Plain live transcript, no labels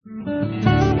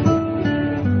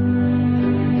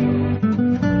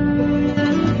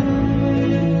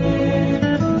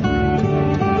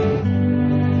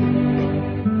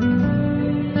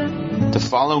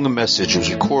following message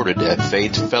was recorded at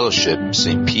Faith Fellowship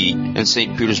St. Pete in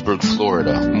St. Petersburg,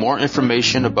 Florida. More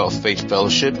information about Faith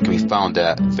Fellowship can be found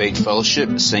at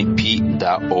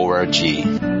faithfellowshipstpete.org.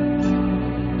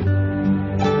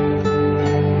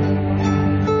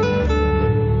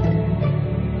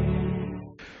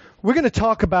 We're going to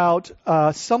talk about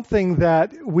something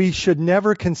that we should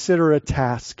never consider a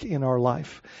task in our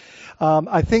life.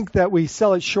 I think that we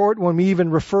sell it short when we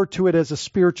even refer to it as a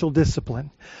spiritual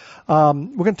discipline. We're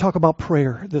going to talk about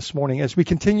prayer this morning. As we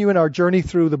continue in our journey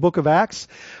through the book of Acts,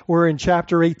 we're in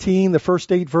chapter 18, the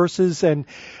first 8 verses, and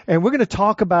we're going to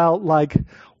talk about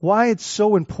why it's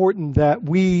so important that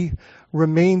we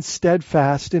remain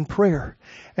steadfast in prayer.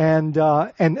 And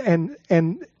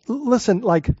listen,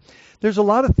 there's a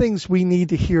lot of things we need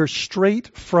to hear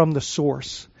straight from the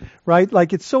source, right?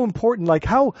 It's so important.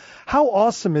 How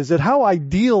awesome is it? How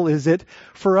ideal is it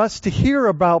for us to hear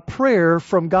about prayer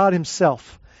from God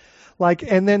Himself?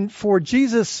 And then for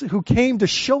Jesus, who came to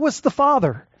show us the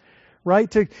Father,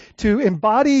 right? To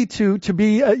embody, to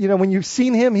be, when you've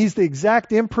seen Him, He's the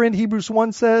exact imprint, Hebrews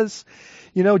 1 says.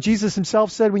 Jesus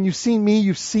Himself said, when you've seen me,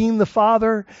 you've seen the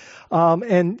Father.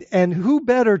 And who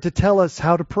better to tell us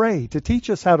how to pray, to teach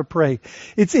us how to pray?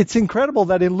 It's incredible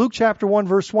that in Luke chapter 1,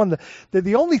 verse 1,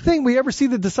 the only thing we ever see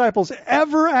the disciples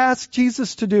ever ask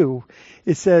Jesus to do,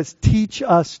 it says, teach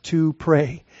us to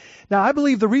pray. Now, I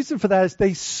believe the reason for that is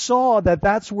they saw that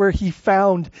that's where He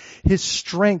found His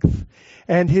strength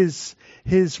and His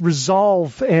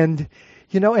resolve and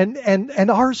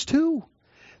ours too.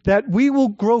 That we will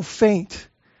grow faint.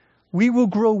 We will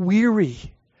grow weary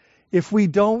if we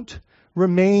don't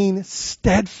remain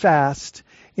steadfast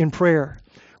in prayer.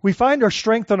 We find our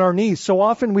strength on our knees. So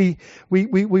often we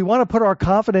want to put our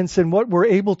confidence in what we're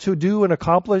able to do and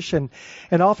accomplish. And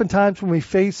oftentimes when we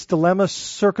face dilemma,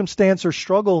 circumstance, or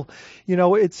struggle,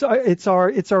 it's our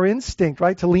instinct,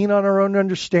 right? To lean on our own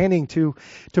understanding, to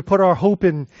put our hope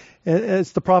in,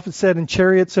 as the prophet said, in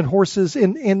chariots and horses,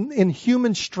 in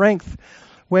human strength.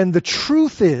 When the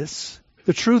truth is,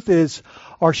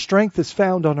 our strength is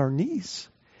found on our knees,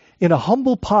 in a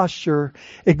humble posture,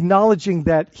 acknowledging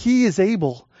that He is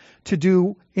able to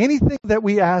do anything that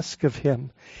we ask of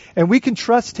Him. And we can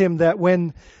trust Him that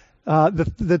when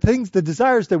the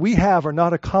desires that we have are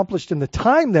not accomplished in the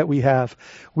time that we have,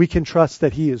 we can trust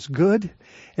that He is good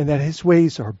and that His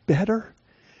ways are better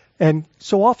and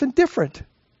so often different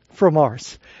from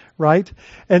ours. Right?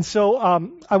 And so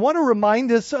I want to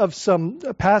remind us of some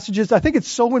passages. I think it's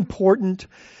so important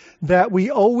that we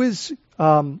always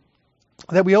read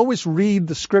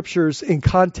the Scriptures in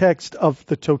context of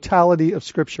the totality of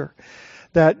Scripture.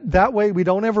 That way we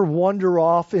don't ever wander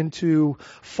off into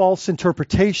false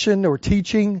interpretation or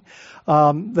teaching.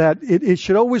 That it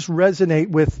should always resonate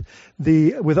with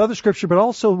other Scripture, but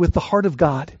also with the heart of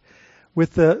God,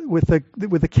 with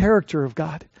the character of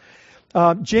God.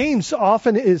 James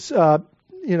often is,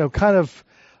 kind of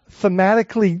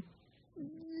thematically,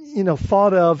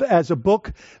 thought of as a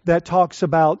book that talks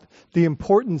about the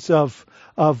importance of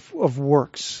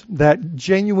works, that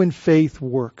genuine faith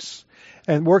works,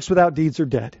 and works without deeds are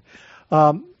dead.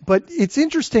 But it's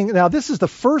interesting. Now, this is the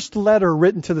first letter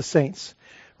written to the saints.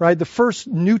 Right, the first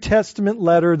New Testament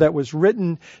letter that was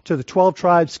written to the 12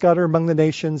 tribes scattered among the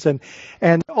nations, and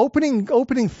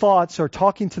opening thoughts are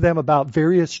talking to them about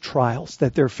various trials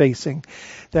that they're facing.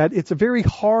 That it's a very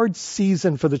hard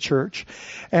season for the church,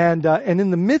 and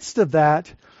in the midst of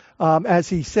that, as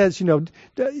he says, count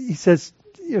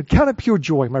it pure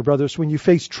joy, my brothers, when you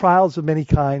face trials of many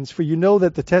kinds, for you know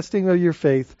that the testing of your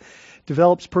faith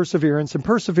develops perseverance, and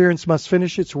perseverance must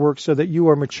finish its work so that you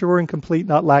are mature and complete,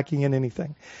 not lacking in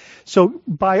anything. So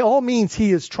by all means,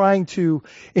 he is trying to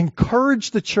encourage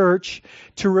the church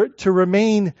to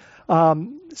remain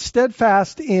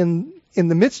steadfast in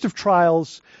the midst of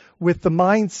trials, with the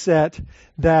mindset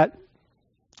that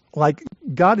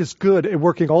God is good at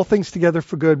working all things together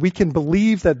for good. We can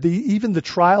believe that even the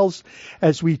trials,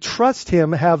 as we trust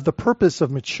Him, have the purpose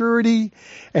of maturity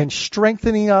and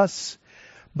strengthening us.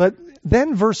 But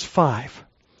then verse 5.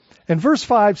 And verse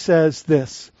 5 says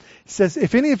this. It says,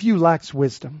 if any of you lacks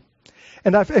wisdom.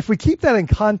 And if we keep that in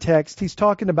context, he's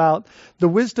talking about the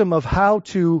wisdom of how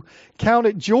to count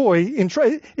it joy.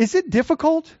 Is it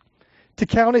difficult to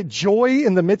count it joy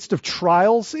in the midst of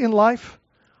trials in life?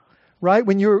 Right?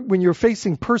 When you're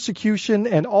facing persecution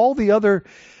and all the other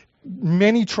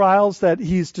many trials that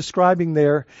he's describing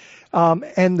there.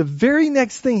 And the very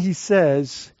next thing he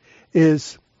says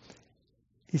is,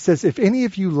 he says, if any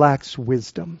of you lacks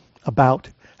wisdom about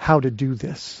how to do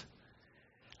this,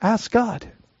 ask God,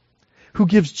 who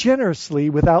gives generously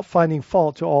without finding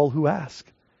fault to all who ask.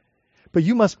 But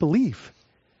you must believe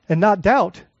and not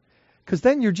doubt, because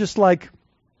then you're just like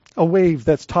a wave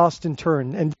that's tossed and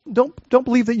turned. And don't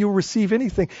believe that you'll receive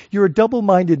anything. You're a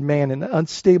double-minded man and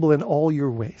unstable in all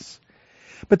your ways.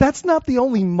 But that's not the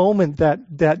only moment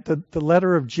that the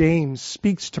letter of James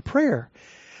speaks to prayer.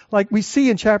 Like we see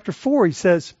in chapter 4, he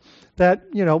says that,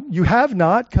 you have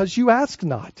not because you ask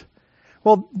not.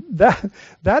 Well,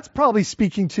 that's probably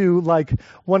speaking to like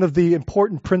one of the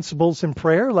important principles in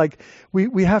prayer. Like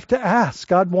we have to ask.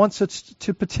 God wants us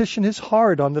to petition his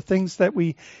heart on the things that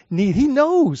we need. He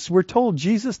knows. We're told,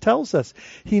 Jesus tells us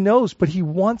he knows, but he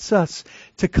wants us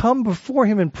to come before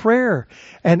him in prayer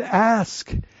and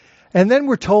ask. And then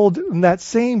we're told in that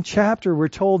same chapter, we're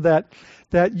told that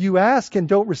you ask and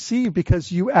don't receive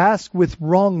because you ask with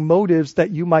wrong motives that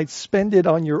you might spend it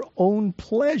on your own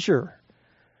pleasure.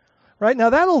 Right?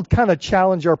 Now that'll kind of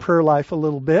challenge our prayer life a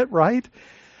little bit, right?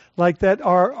 Like that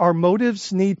our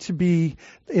motives need to be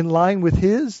in line with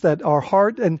his, that our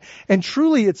heart, and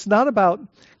truly it's not about,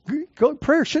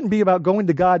 prayer shouldn't be about going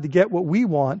to God to get what we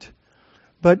want,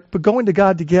 but going to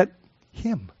God to get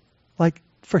him. Like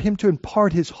for him to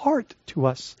impart his heart to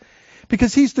us.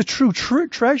 Because he's the true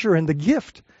treasure and the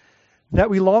gift that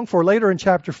we long for. Later in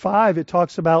chapter 5, it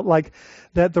talks about like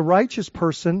that the righteous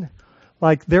person,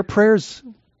 like their prayers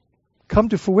come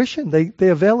to fruition. They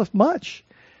availeth much,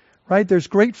 right? There's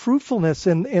great fruitfulness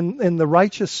in the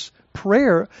righteous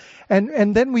prayer.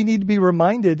 And then we need to be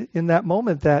reminded in that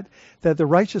moment that the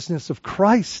righteousness of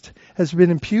Christ has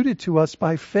been imputed to us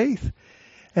by faith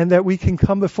and that we can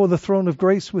come before the throne of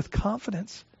grace with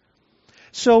confidence.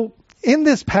 So in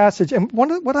this passage, and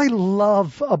what I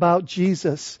love about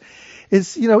Jesus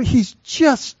is, he's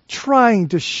just trying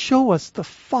to show us the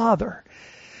Father.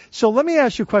 So let me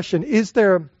ask you a question. Is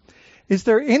there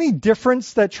any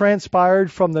difference that transpired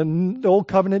from the Old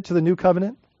Covenant to the New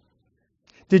Covenant?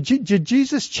 Did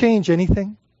Jesus change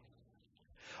anything?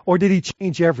 Or did he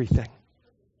change everything?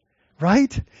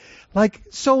 Right?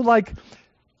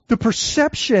 The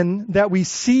perception that we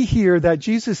see here that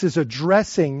Jesus is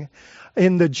addressing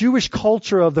in the Jewish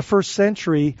culture of the first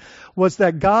century was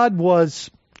that God was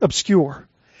obscure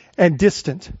and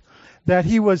distant. That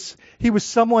he was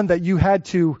someone that you had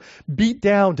to beat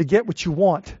down to get what you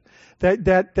want.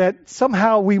 That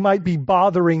somehow we might be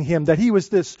bothering him, that he was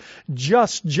this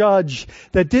just judge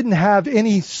that didn't have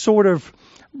any sort of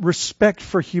respect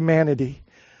for humanity,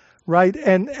 right?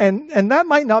 And that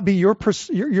might not be your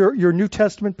New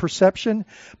Testament perception,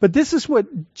 but this is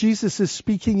what Jesus is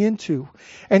speaking into.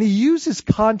 And he uses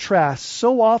contrast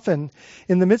so often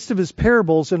in the midst of his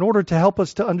parables in order to help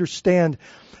us to understand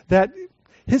that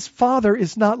his Father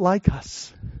is not like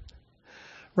us.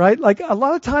 Right? Like a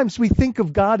lot of times we think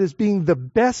of God as being the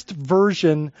best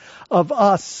version of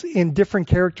us in different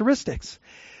characteristics.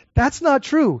 That's not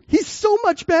true. He's so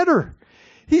much better.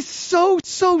 He's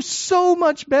so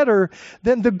much better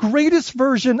than the greatest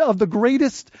version of the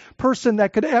greatest person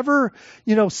that could ever,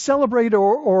 celebrate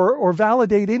or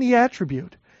validate any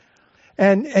attribute.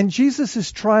 And Jesus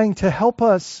is trying to help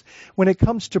us when it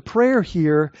comes to prayer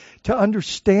here to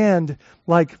understand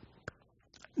like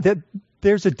that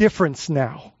there's a difference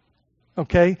now.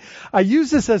 Okay? I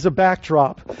use this as a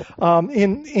backdrop.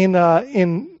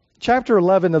 In chapter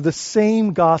 11 of the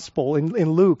same gospel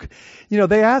in Luke,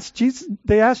 they asked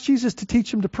Jesus to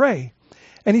teach him to pray.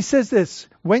 And he says this,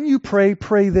 when you pray,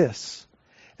 pray this.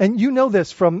 And you know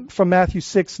this from Matthew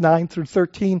 6, 9 through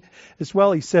 13 as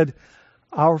well. He said,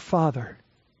 Our Father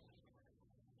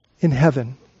in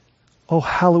heaven, oh,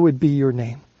 hallowed be your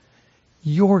name.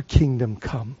 Your kingdom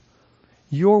come.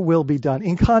 Your will be done.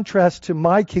 In contrast to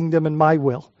my kingdom and my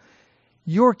will.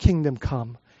 Your kingdom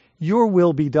come. Your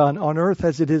will be done on earth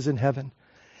as it is in heaven.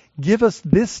 Give us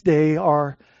this day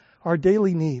our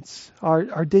daily needs,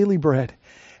 our daily bread.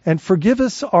 And forgive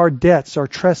us our debts, our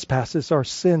trespasses, our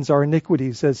sins, our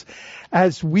iniquities,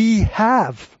 as we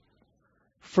have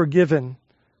forgiven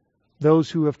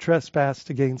those who have trespassed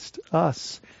against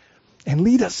us. And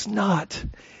lead us not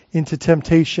into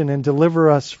temptation and deliver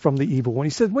us from the evil one. He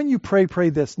said, when you pray, pray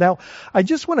this. Now, I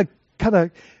just want to kind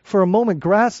of, for a moment,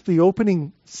 grasp the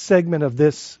opening segment of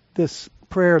this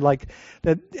prayer, like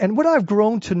that, and what I've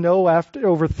grown to know after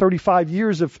over 35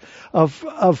 years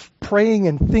of praying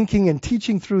and thinking and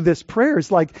teaching through this prayer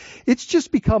is like, it's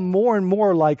just become more and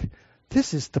more like,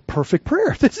 this is the perfect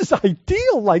prayer. This is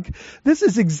ideal. Like, this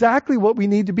is exactly what we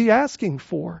need to be asking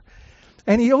for.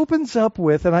 And he opens up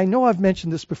with, and I know I've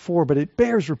mentioned this before, but it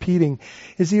bears repeating,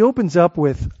 is he opens up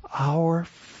with, Our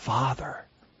Father.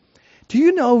 Do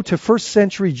you know to first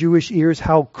century Jewish ears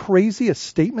how crazy a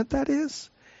statement that is?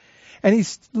 And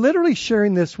he's literally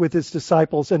sharing this with his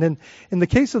disciples. And in the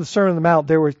case of the Sermon on the Mount,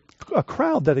 there was a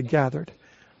crowd that had gathered.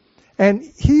 And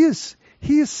he is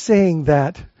saying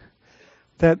that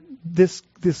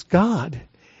this God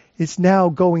is now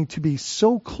going to be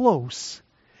so close,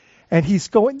 and he's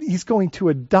going to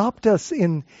adopt us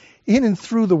in and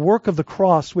through the work of the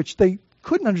cross, which they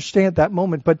couldn't understand at that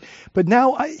moment, but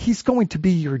now he's going to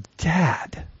be your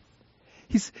dad.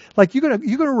 He's like you're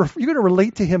gonna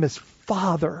relate to him as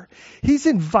Father. He's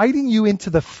inviting you into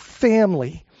the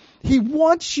family. He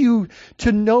wants you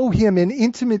to know him in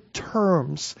intimate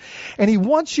terms, and he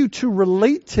wants you to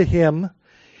relate to him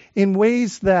in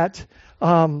ways that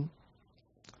an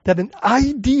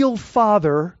ideal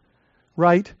father,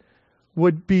 right,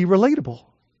 would be relatable.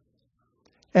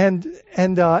 And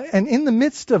in the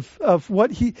midst of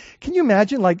what can you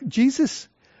imagine, like Jesus,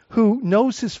 who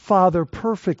knows his Father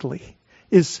perfectly,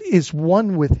 is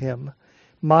one with him,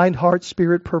 mind, heart,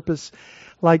 spirit, purpose,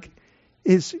 like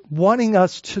is wanting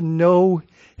us to know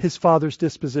his Father's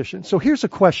disposition. So here's a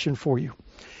question for you.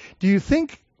 Do you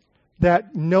think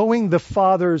that knowing the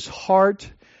Father's heart,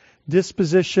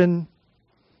 disposition,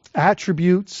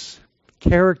 attributes,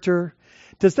 character,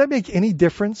 does that make any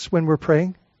difference when we're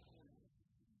praying?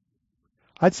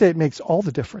 I'd say it makes all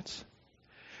the difference.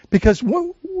 Because,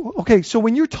 so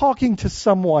when you're talking to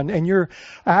someone and you're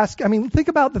think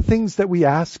about the things that we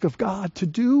ask of God to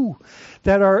do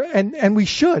that are, and we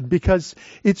should, because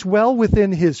it's well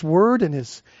within his word and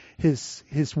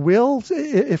his will,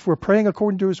 if we're praying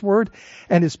according to his word,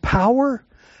 and his power.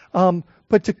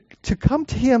 But to come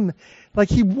to him, like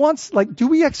he wants, like, do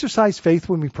we exercise faith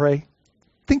when we pray?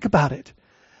 Think about it.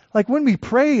 Like when we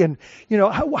pray, and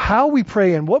how we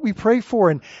pray and what we pray for,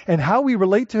 and how we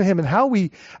relate to him and how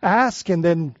we ask and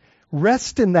then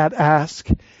rest in that ask,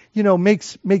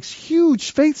 makes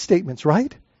huge faith statements,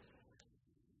 right?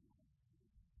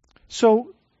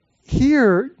 So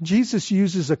here Jesus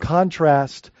uses a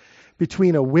contrast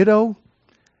between a widow,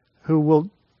 who we'll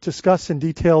discuss in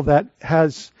detail, that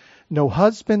has no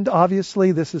husband,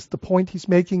 obviously. This is the point he's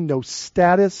making. No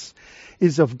status,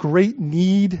 is of great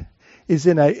need, is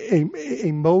in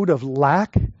a mode of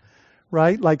lack,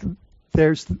 right? Like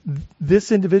there's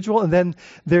this individual, and then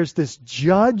there's this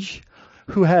judge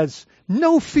who has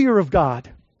no fear of God,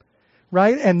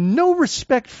 right? And no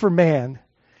respect for man.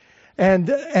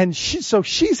 And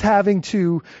she's having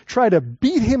to try to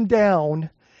beat him down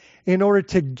in order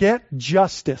to get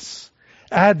justice,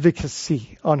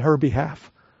 advocacy on her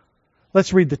behalf.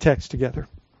 Let's read the text together.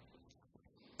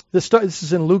 This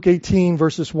is in Luke 18,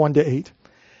 verses 1 to 8.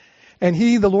 And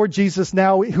he, the Lord Jesus,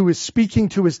 now who is speaking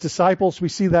to his disciples, we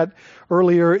see that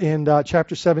earlier in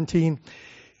chapter 17,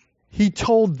 he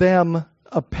told them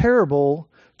a parable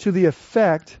to the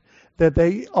effect that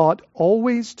they ought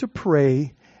always to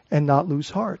pray and not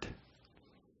lose heart.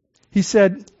 He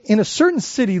said, in a certain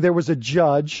city there was a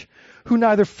judge who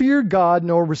neither feared God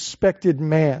nor respected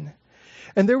man.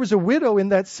 And there was a widow in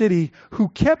that city who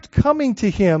kept coming to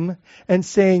him and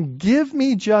saying, "Give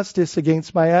me justice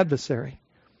against my adversary."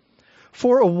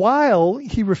 For a while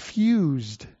he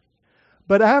refused,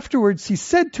 but afterwards he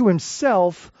said to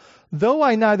himself, "Though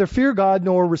I neither fear God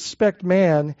nor respect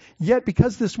man, yet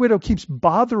because this widow keeps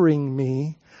bothering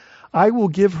me, I will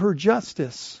give her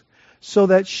justice, so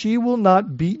that she will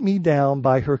not beat me down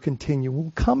by her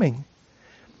continual coming."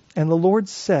 And the Lord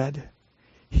said,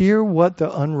 "Hear what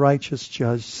the unrighteous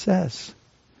judge says.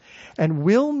 And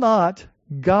will not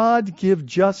God give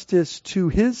justice to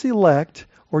his elect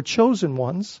or chosen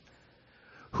ones,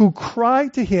 who cry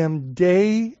to him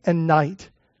day and night?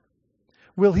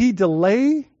 Will he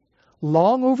delay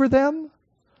long over them?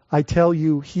 I tell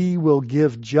you, he will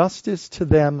give justice to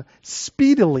them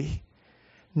speedily.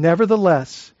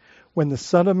 Nevertheless, when the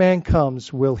Son of Man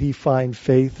comes, will he find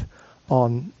faith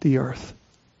on the earth?"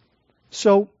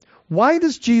 So, why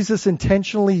does Jesus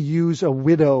intentionally use a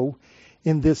widow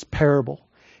in this parable?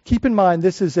 Keep in mind,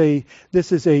 this is a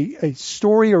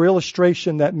story or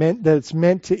illustration that it's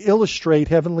meant to illustrate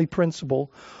heavenly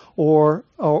principle, or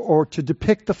to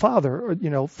depict the Father,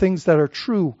 or, things that are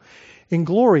true in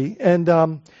glory.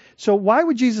 And so, why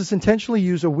would Jesus intentionally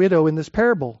use a widow in this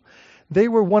parable? They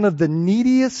were one of the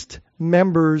neediest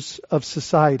members of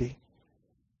society.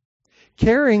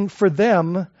 Caring for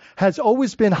them has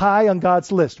always been high on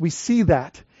God's list. We see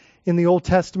that in the Old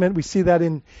Testament. We see that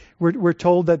we're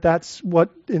told that that's what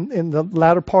in the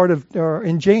latter part of, or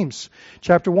in James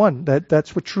chapter 1,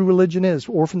 that's what true religion is.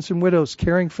 Orphans and widows,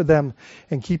 caring for them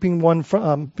and keeping one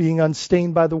from being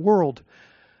unstained by the world.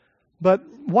 But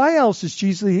why else is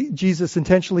Jesus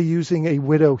intentionally using a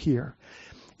widow here?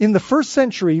 In the first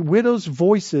century, widows'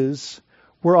 voices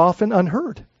were often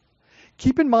unheard.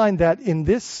 Keep in mind that in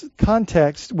this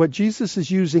context, what Jesus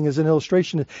is using as an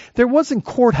illustration, there wasn't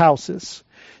courthouses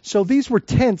So these were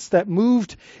tents that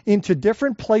moved into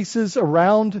different places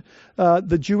around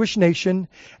the Jewish nation,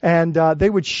 and they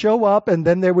would show up, and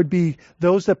then there would be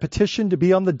those that petitioned to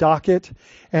be on the docket,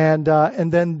 and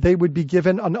then they would be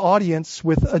given an audience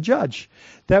with a judge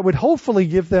that would hopefully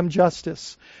give them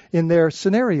justice in their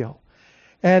scenario.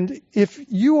 And if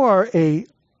you are a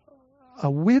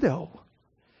widow,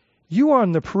 you are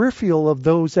on the peripheral of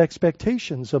those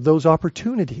expectations, of those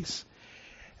opportunities.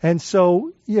 And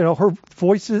so, her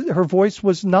voice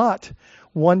was not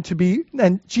one to be,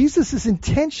 and Jesus is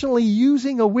intentionally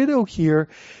using a widow here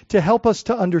to help us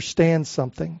to understand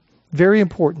something very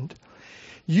important.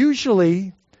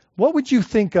 Usually, what would you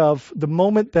think of the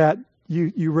moment that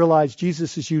you realize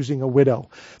Jesus is using a widow?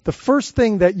 The first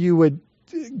thing that you would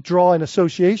draw an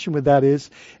association with that is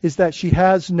that she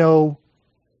has no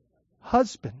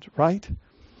husband, right?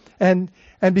 And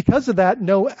because of that,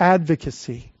 no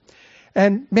advocacy.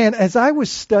 And man, as I was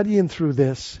studying through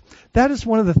this, that is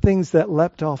one of the things that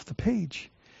leapt off the page.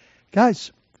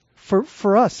 Guys,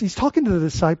 for us, he's talking to the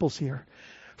disciples here.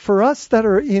 For us that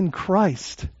are in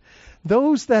Christ,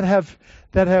 those that have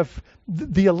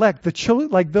the elect, the children,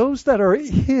 like those that are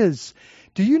his,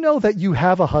 do you know that you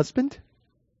have a husband?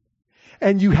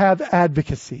 And you have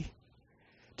advocacy.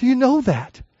 Do you know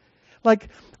that? Like,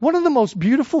 one of the most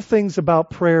beautiful things about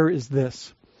prayer is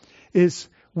this, is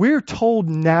we're told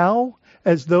now,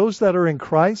 as those that are in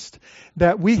Christ,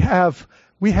 that we have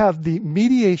the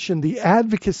mediation, the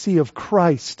advocacy of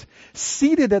Christ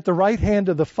seated at the right hand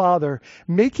of the Father,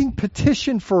 making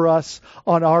petition for us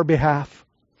on our behalf.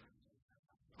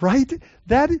 Right?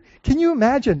 Can you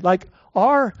imagine? Like,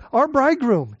 our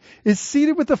bridegroom is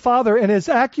seated with the Father, and his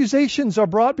accusations are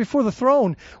brought before the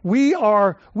throne. We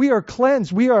are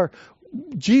cleansed.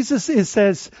 Jesus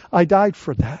says, I died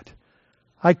for that.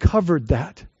 I covered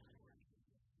that.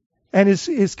 And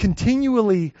is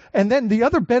continually, and then the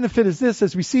other benefit is this,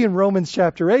 as we see in Romans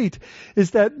chapter 8,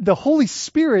 is that the Holy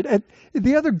Spirit, and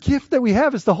the other gift that we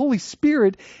have is the Holy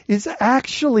Spirit is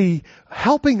actually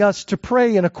helping us to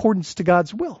pray in accordance to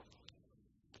God's will.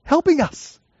 Helping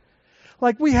us.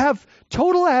 Like, we have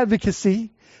total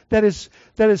advocacy that is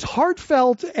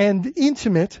heartfelt and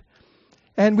intimate,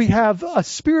 and we have a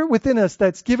spirit within us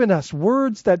that's given us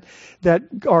words that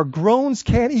our groans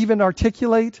can't even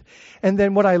articulate. And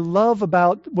then what I love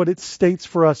about what it states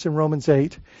for us in Romans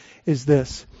 8 is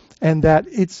this, and that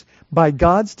it's by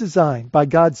God's design, by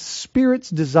God's Spirit's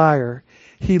desire,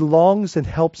 he longs and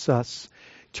helps us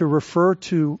to refer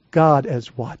to God as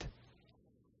what?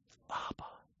 Abba.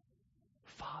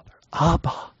 Father.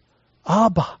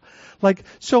 Abba. Like,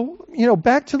 so,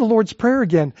 back to the Lord's Prayer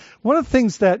again. One of the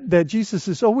things that Jesus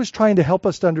is always trying to help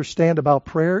us to understand about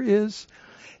prayer is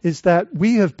that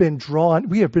we have been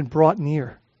brought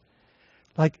near.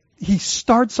 Like, he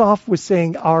starts off with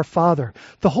saying, Our Father.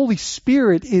 The Holy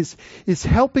Spirit is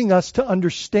helping us to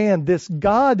understand this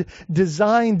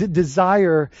God-designed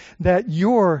desire that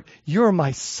you're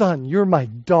my son, you're my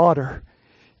daughter,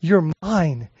 you're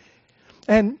mine.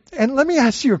 And let me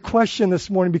ask you a question this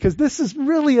morning, because this is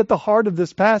really at the heart of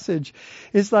this passage.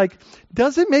 Is like,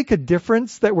 does it make a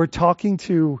difference that we're talking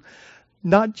to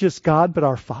not just God, but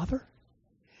our Father?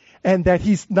 And that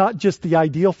he's not just the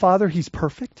ideal Father, he's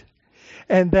perfect.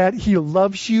 And that he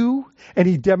loves you, and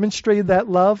he demonstrated that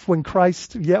love when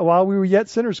while we were yet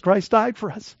sinners, Christ died for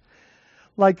us.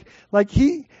 Like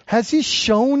has he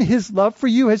shown his love for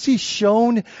you? Has he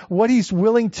shown what he's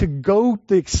willing to go,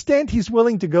 the extent he's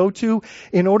willing to go to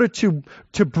in order to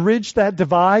bridge that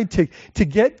divide,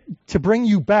 to bring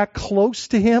you back close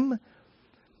to him?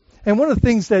 And one of the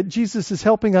things that Jesus is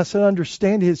helping us to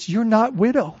understand is you're not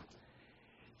widow.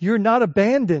 You're not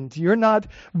abandoned. You're not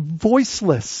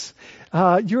voiceless.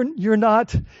 You're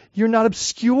not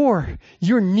obscure.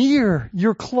 You're near.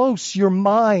 You're close. You're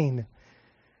mine.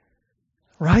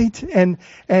 Right? And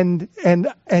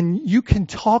you can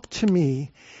talk to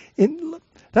me.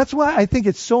 That's why I think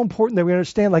it's so important that we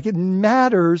understand, like, it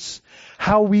matters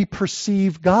how we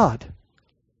perceive God.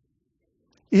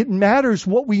 It matters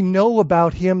what we know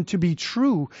about him to be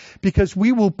true, because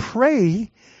we will pray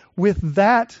with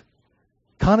that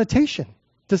connotation.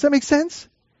 Does that make sense?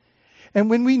 And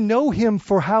when we know him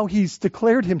for how he's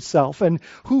declared himself and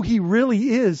who he really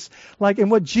is,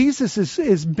 and what Jesus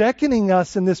is beckoning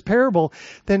us in this parable,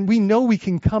 then we know we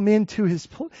can come into his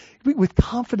with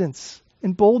confidence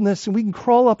and boldness, and we can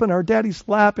crawl up in our daddy's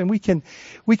lap, and we can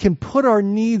put our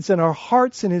needs and our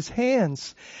hearts in his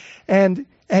hands, and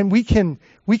we can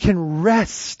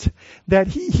rest that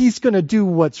he's going to do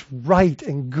what's right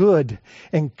and good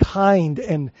and kind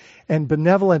and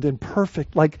benevolent and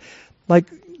perfect. Like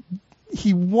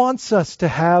He wants us to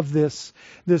have this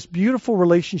beautiful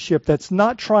relationship that's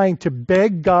not trying to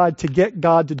beg God to get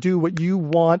God to do what you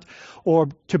want, or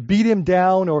to beat him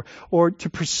down, or to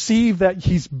perceive that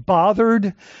he's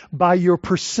bothered by your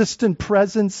persistent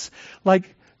presence.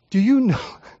 Like, do you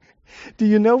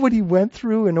know what he went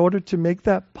through in order to make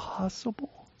that possible?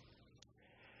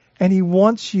 And he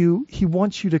wants you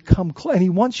to come close, and he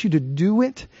wants you to do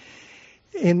it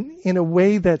in a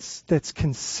way that's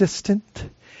consistent.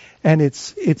 And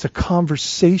it's a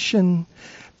conversation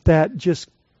that just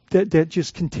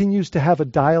continues to have a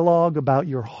dialogue about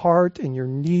your heart and your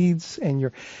needs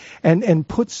and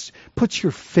puts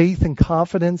your faith and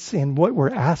confidence in what we're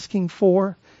asking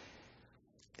for.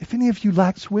 If any of you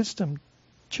lacks wisdom,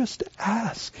 just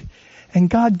ask. And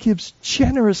God gives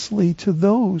generously to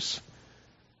those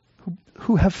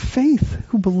who have faith,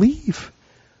 who believe.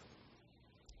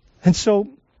 And so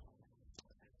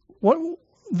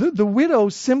the widow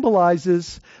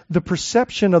symbolizes the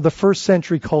perception of the first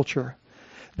century culture,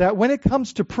 that when it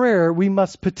comes to prayer, we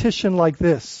must petition like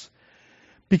this,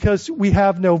 because we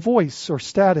have no voice or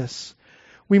status.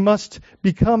 We must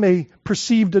become a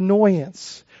perceived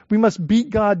annoyance. We must beat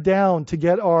God down to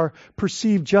get our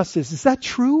perceived justice. Is that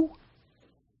true?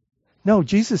 No,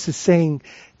 Jesus is saying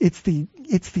it's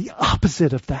the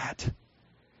opposite of that.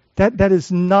 That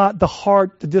is not the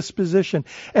heart, the disposition.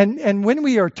 And when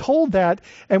we are told that,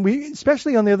 and we,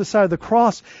 especially on the other side of the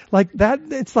cross, like that,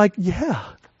 it's like, yeah,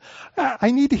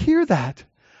 I need to hear that.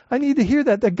 I need to hear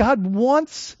that God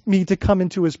wants me to come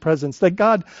into his presence, that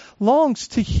God longs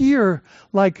to hear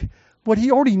like what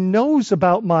he already knows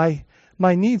about my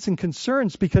needs and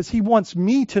concerns, because he wants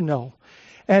me to know.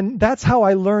 And that's how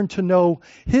I learned to know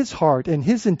his heart and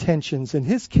his intentions and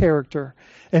his character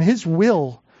and his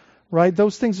will. Right?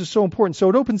 Those things are so important. So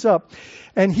it opens up.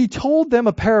 And he told them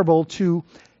a parable to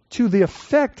the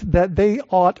effect that they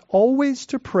ought always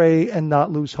to pray and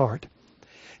not lose heart.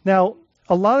 Now,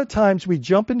 a lot of times we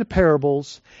jump into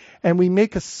parables and we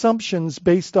make assumptions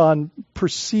based on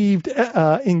perceived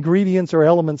ingredients or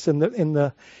elements in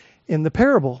the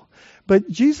parable. But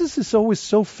Jesus is always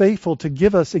so faithful to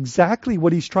give us exactly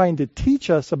what he's trying to teach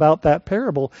us about that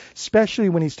parable, especially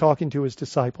when he's talking to his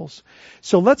disciples.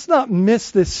 So let's not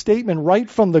miss this statement right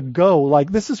from the go.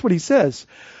 Like, this is what he says.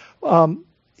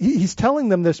 He's telling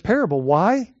them this parable.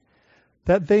 Why?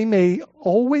 That they may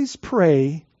always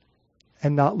pray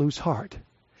and not lose heart.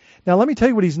 Now, let me tell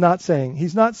you what he's not saying.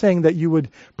 He's not saying that you would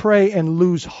pray and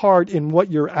lose heart in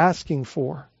what you're asking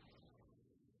for.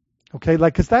 Okay,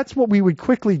 because that's what we would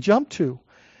quickly jump to.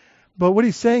 But what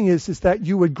he's saying is that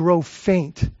you would grow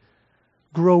faint,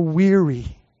 grow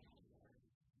weary,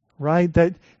 right?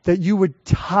 That you would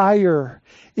tire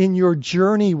in your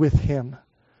journey with him.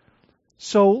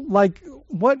 So, like,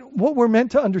 what we're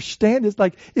meant to understand is,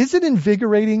 like, is it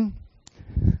invigorating?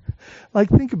 Like,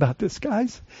 think about this,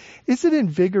 guys. Is it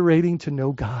invigorating to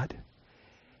know God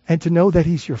and to know that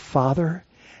he's your Father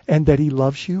and that he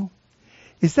loves you?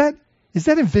 Is that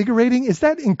invigorating? Is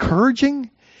that encouraging?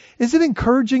 Is it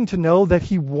encouraging to know that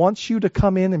he wants you to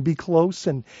come in and be close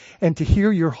and to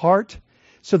hear your heart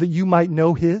so that you might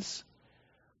know his?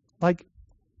 Like,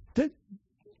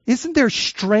 isn't there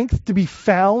strength to be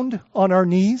found on our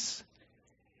knees?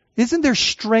 Isn't there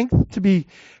strength to be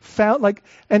found? Like,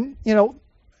 and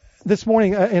this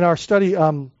morning in our study,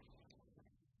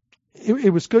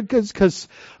 it was good because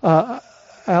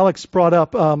Alex brought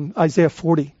up Isaiah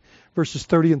 40. Verses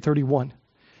 30 and 31.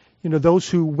 Those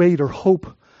who wait or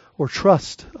hope or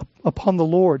trust upon the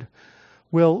Lord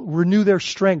will renew their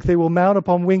strength. They will mount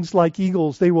upon wings like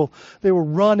eagles. They will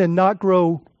run and not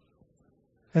grow,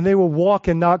 and they will walk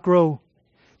and not grow.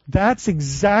 That's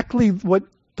exactly what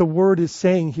the word is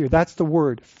saying here. That's the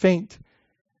word. Faint.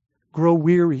 Grow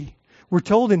weary. We're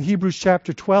told in Hebrews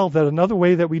chapter 12 that another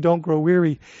way that we don't grow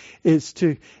weary is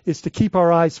to keep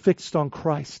our eyes fixed on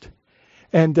Christ.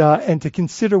 And to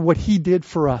consider what he did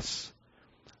for us,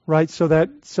 right? So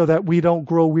that we don't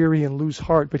grow weary and lose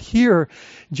heart. But here,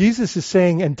 Jesus is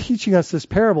saying and teaching us this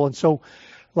parable. And so,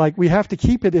 like, we have to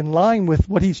keep it in line with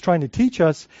what he's trying to teach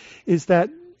us, is that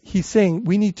he's saying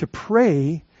we need to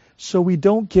pray so we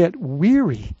don't get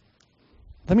weary.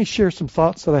 Let me share some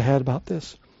thoughts that I had about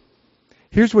this.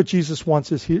 Here's what Jesus wants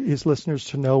his listeners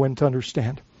to know and to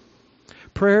understand.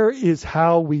 Prayer is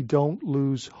how we don't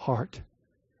lose heart.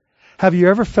 Have you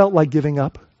ever felt like giving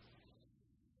up?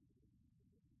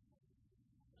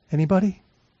 Anybody?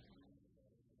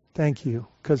 Thank you,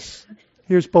 because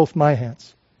here's both my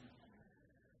hands.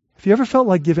 Have you ever felt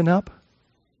like giving up?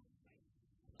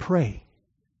 Pray.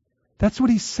 That's what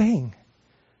he's saying.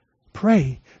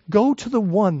 Pray. Go to the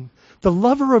one the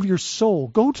lover of your soul.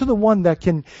 Go to the one that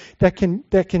can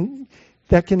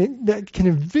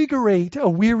invigorate a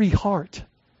weary heart.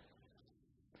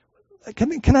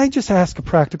 Can I just ask a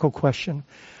practical question?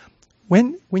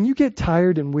 When you get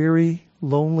tired and weary,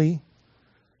 lonely,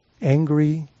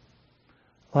 angry,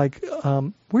 where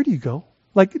do you go?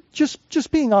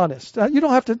 Just being honest. You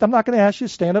don't have to. I'm not going to ask you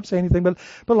to stand up, say anything, but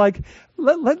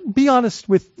let be honest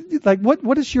with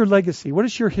what is your legacy? What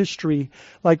is your history?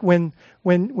 When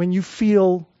you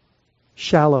feel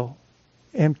shallow,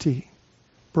 empty,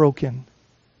 broken,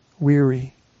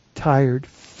 weary, tired,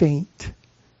 faint.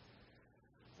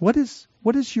 What has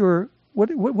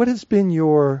been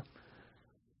your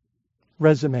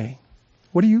resume?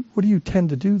 What do you tend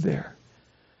to do there?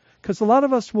 Because a lot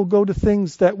of us will go to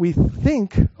things that we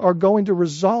think are going to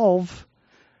resolve,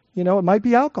 it might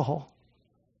be alcohol,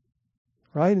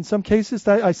 right? In some cases,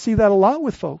 I see that a lot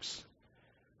with folks,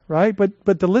 right?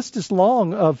 But the list is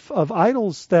long of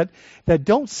idols that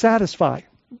don't satisfy,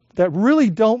 that really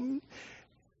don't.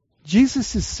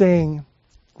 Jesus is saying,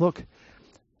 look,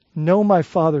 know my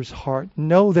Father's heart,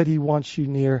 know that He wants you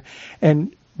near,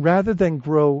 and rather than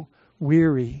grow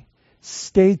weary,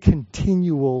 stay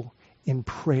continual in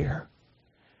prayer.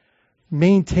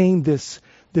 Maintain this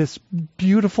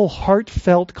beautiful,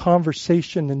 heartfelt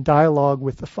conversation and dialogue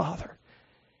with the Father.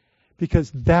 Because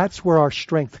that's where our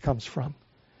strength comes from.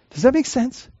 Does that make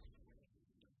sense?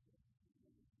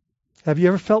 Have you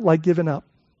ever felt like giving up?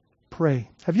 Pray.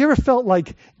 Have you ever felt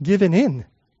like giving in?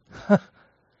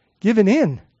 Giving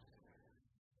in?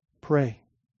 Pray.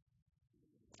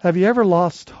 Have you ever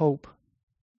lost hope?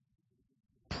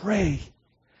 Pray.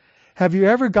 Have you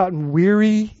ever gotten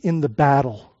weary in the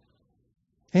battle?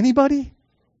 Anybody?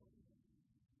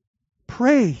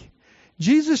 Pray.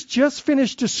 Jesus just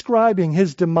finished describing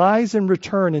His demise and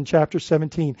return in chapter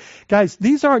 17. Guys,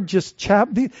 these aren't just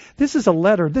this is a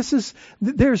letter.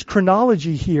 There's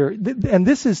chronology here. And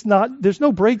there's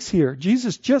no breaks here.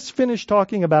 Jesus just finished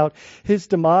talking about His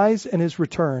demise and His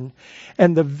return.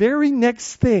 And the very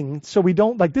next thing, so we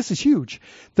don't, this is huge.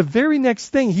 The very next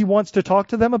thing He wants to talk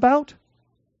to them about,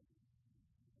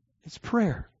 it's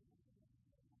prayer.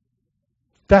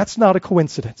 That's not a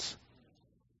coincidence.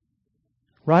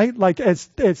 Right? As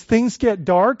things get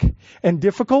dark and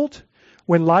difficult,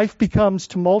 when life becomes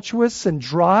tumultuous and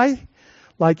dry,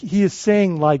 He is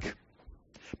saying,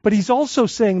 but He's also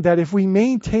saying that if we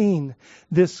maintain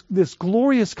this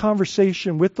glorious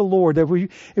conversation with the Lord, that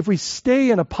if we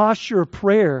stay in a posture of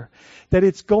prayer, that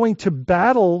it's going to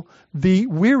battle the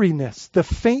weariness, the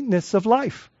faintness of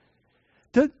life.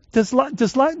 Is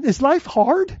life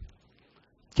hard?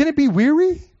 Can it be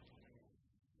weary?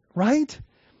 Right?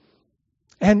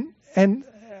 And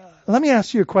let me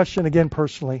ask you a question again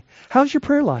personally. How's your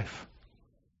prayer life?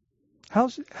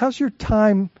 How's your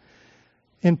time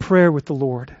in prayer with the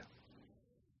Lord?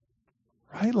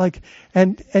 Right?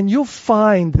 And you'll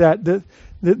find that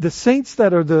the saints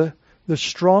that are the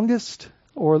strongest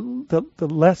or the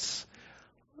less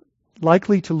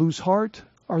likely to lose heart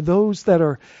are those that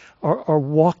are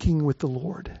walking with the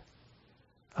Lord,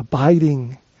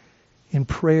 abiding in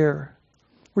prayer.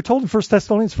 We're told in 1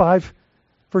 Thessalonians 5,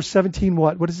 verse 17,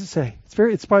 what? What does it say?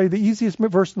 It's probably the easiest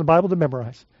verse in the Bible to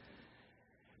memorize.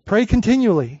 Pray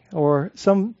continually, or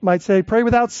some might say pray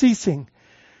without ceasing.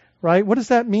 Right? What does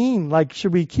that mean?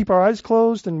 Should we keep our eyes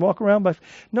closed and walk around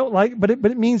No, but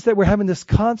it means that we're having this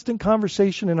constant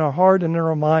conversation in our heart and in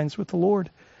our minds with the Lord.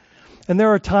 And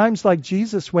there are times like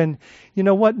Jesus when,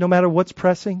 no matter what's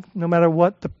pressing, no matter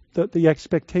what the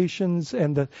expectations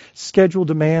and the schedule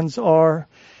demands are,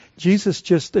 Jesus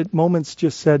just at moments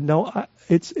just said, no,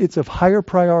 it's of higher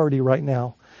priority right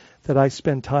now that I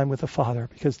spend time with the Father,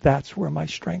 because that's where my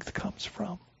strength comes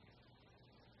from.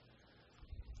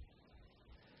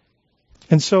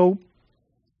 And so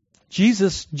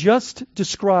Jesus just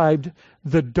described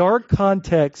the dark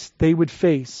context they would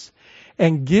face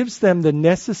and gives them the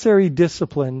necessary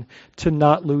discipline to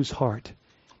not lose heart.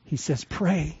 He says,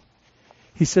 pray.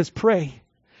 He says, pray.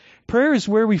 Prayer is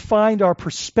where we find our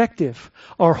perspective,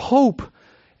 our hope,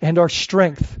 and our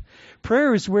strength.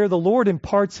 Prayer is where the Lord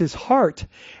imparts His heart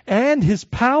and His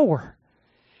power.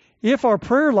 If our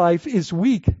prayer life is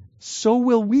weak, so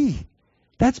will we.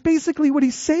 That's basically what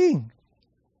He's saying.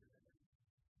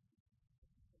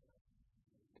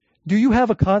 Do you have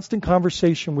a constant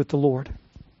conversation with the Lord?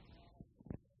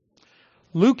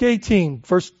 Luke 18,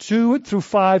 verse 2 through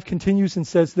 5 continues and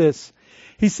says this.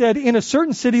 He said, in a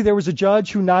certain city there was a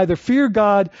judge who neither feared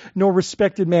God nor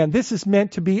respected man. This is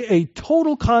meant to be a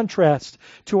total contrast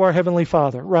to our Heavenly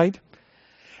Father, right?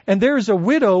 And there is a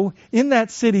widow in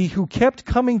that city who kept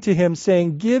coming to him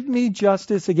saying, give me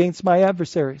justice against my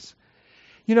adversaries.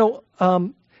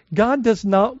 God does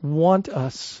not want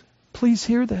us, please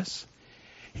hear this.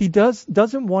 He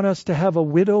doesn't want us to have a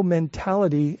widow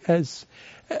mentality as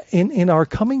in our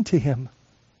coming to him.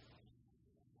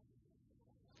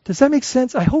 Does that make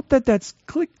sense? I hope that's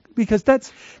clear, because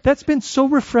that's been so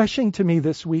refreshing to me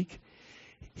this week.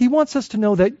 He wants us to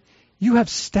know that you have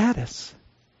status.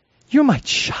 You're my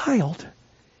child.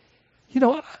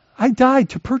 I died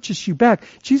to purchase you back.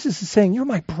 Jesus is saying, you're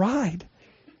my bride.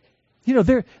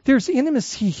 There's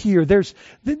intimacy here.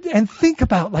 And think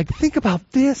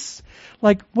about this,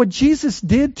 like what Jesus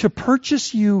did to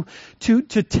purchase you, to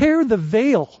tear the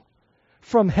veil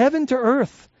from heaven to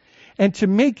earth and to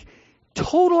make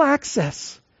total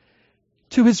access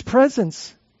to his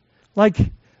presence. Like,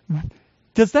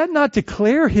 does that not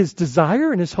declare his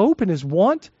desire and his hope and his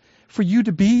want for you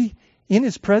to be in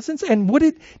his presence? And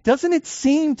doesn't it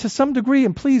seem to some degree,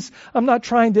 and please, I'm not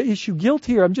trying to issue guilt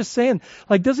here, I'm just saying,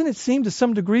 like, doesn't it seem to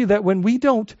some degree that when we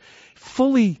don't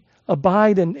fully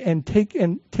abide and take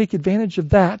advantage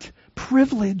of that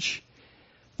privilege,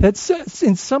 that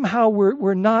somehow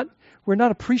we're not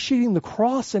appreciating the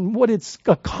cross and what it's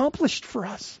accomplished for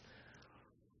us?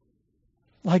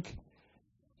 Like,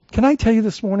 can I tell you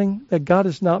this morning that God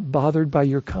is not bothered by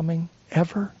your coming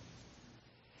ever?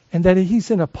 And that he's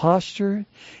in a posture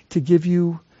to give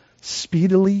you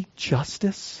speedily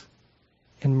justice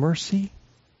and mercy.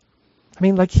 I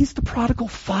mean, like, he's the prodigal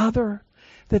father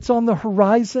that's on the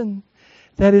horizon,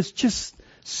 that is just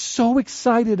so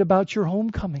excited about your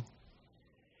homecoming.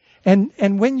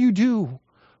 And when you do,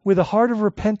 with a heart of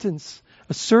repentance,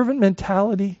 a servant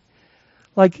mentality,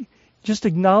 like just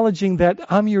acknowledging that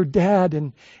I'm your dad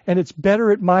and it's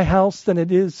better at my house than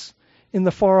it is in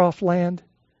the far off land.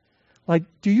 Like,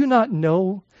 do you not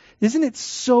know? Isn't it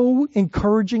so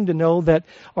encouraging to know that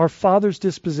our Father's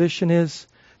disposition is,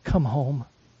 come home.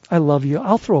 I love you.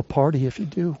 I'll throw a party if you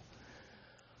do.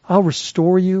 I'll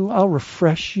restore you. I'll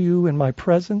refresh you in my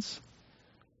presence.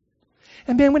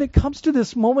 And man, when it comes to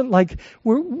this moment, like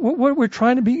what we're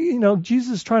trying to be,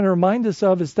 Jesus is trying to remind us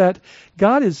of is that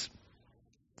God is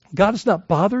not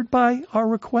bothered by our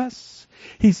requests.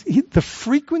 The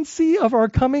frequency of our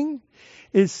coming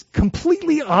is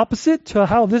completely opposite to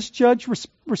how this judge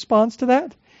responds to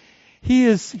that. He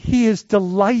is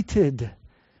delighted.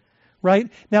 Right?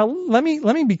 Now, let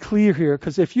me be clear here,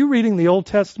 because if you're reading the Old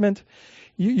Testament,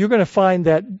 you're going to find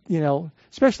that,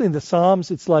 especially in the Psalms,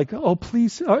 it's like, oh,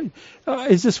 please,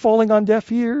 is this falling on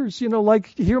deaf ears?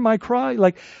 Hear my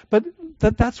cry. But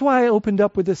that's why I opened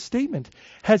up with this statement.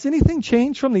 Has anything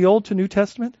changed from the Old to New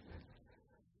Testament?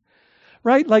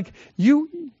 Right? Like,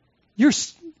 you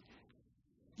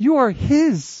are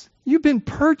his. You've been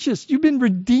purchased. You've been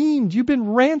redeemed. You've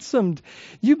been ransomed.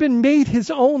 You've been made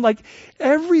his own. Like,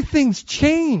 everything's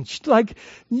changed. Like,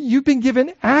 you've been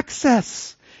given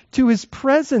access to his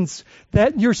presence,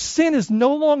 that your sin is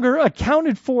no longer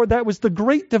accounted for. That was the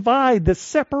great divide, the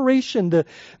separation,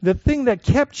 the thing that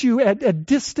kept you at a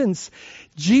distance.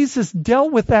 Jesus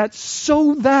dealt with that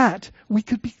so that we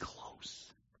could be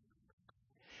close.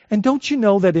 And don't you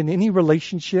know that in any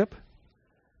relationship,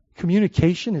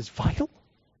 communication is vital?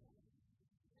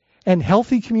 And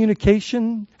healthy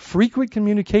communication, frequent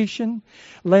communication,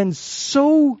 lends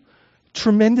so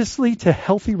tremendously to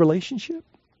healthy relationship.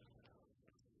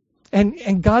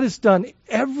 And God has done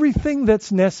everything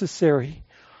that's necessary.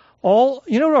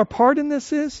 What our part in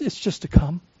this is? It's just to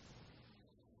come.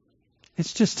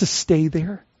 It's just to stay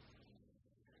there.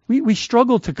 We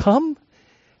struggle to come,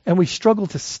 and we struggle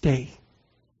to stay.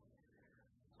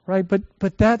 Right?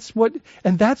 But that's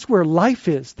where life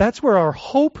is. That's where our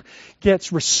hope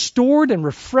gets restored and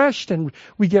refreshed, and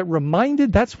we get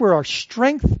reminded. That's where our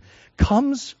strength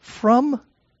comes from.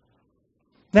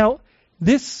 Now,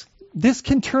 this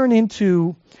can turn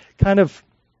into kind of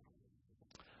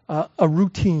a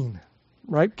routine,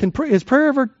 right? Is prayer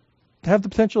ever have the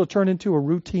potential to turn into a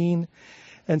routine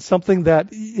and something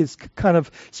that is kind of,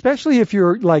 especially if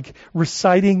you're like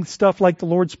reciting stuff like the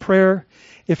Lord's Prayer,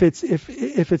 if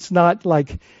it's not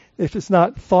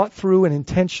thought through and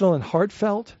intentional and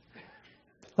heartfelt,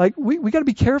 like we got to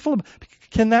be careful.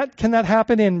 Can that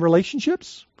happen in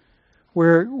relationships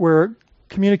where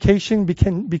communication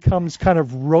becomes kind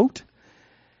of rote?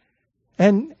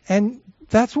 And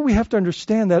that's what we have to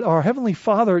understand, that our Heavenly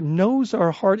Father knows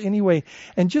our heart anyway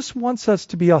and just wants us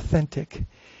to be authentic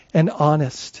and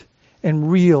honest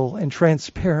and real and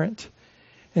transparent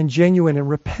and genuine and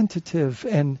repentative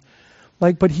and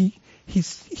but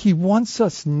he wants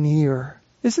us near.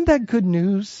 Isn't that good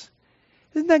news?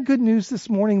 Isn't that good news this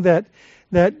morning that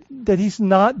he's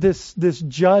not this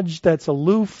judge that's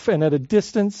aloof and at a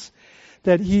distance,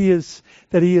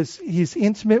 He's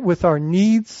intimate with our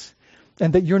needs,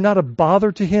 and that you're not a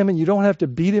bother to him, and you don't have to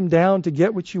beat him down to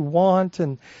get what you want.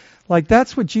 And like,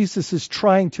 that's what Jesus is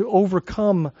trying to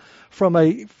overcome from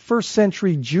a first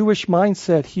century Jewish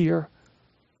mindset here.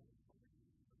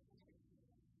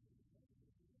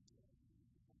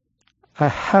 I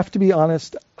have to be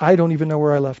honest, I don't even know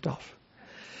where I left off.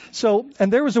 So,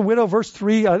 and there was a widow, verse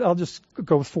 3, I'll just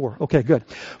go with 4. Okay, good.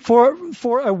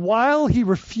 For a while he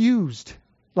refused.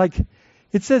 Like,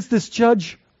 it says this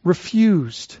judge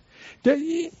refused.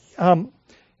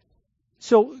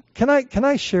 So can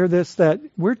I share this, that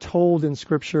we're told in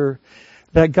Scripture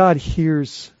that God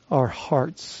hears our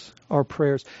hearts, our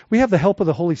prayers. We have the help of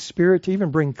the Holy Spirit to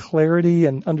even bring clarity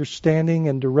and understanding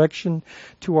and direction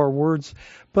to our words.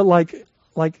 But like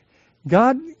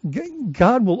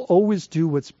God will always do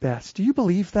what's best. Do you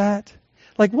believe that?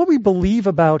 Like, what we believe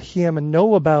about him and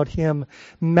know about him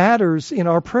matters in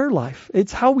our prayer life.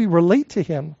 It's how we relate to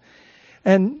him.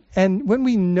 And when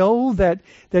we know that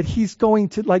he's going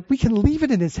to, like, we can leave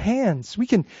it in his hands. We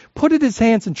can put it in his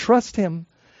hands and trust him.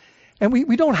 And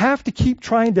we don't have to keep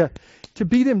trying to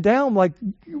beat him down, like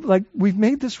we've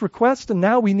made this request and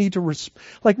now we need to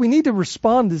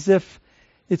respond as if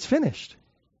it's finished.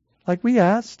 Like we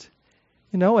asked,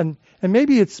 and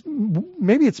maybe it's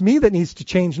me that needs to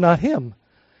change, not him.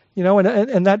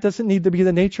 And that doesn't need to be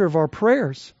the nature of our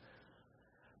prayers.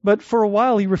 But for a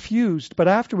while he refused, but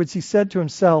afterwards he said to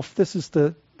himself, this is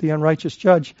the unrighteous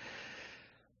judge,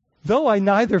 though I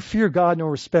neither fear God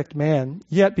nor respect man,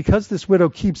 yet because this widow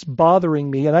keeps bothering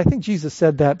me, and I think Jesus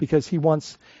said that because he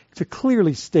wants to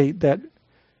clearly state that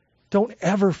don't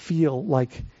ever feel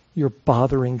like you're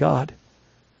bothering God.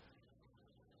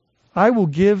 I will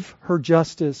give her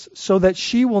justice so that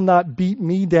she will not beat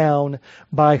me down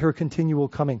by her continual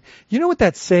coming. You know what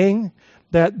that's saying?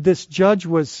 That this judge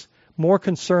was more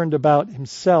concerned about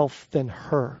himself than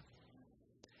her.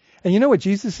 And you know what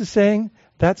Jesus is saying?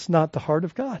 That's not the heart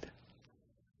of God.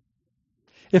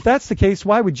 If that's the case,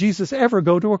 why would Jesus ever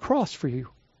go to a cross for you?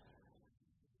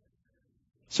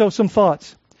 So some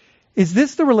thoughts. Is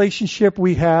this the relationship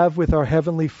we have with our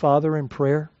Heavenly Father in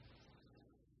prayer?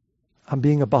 I'm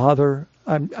being a bother.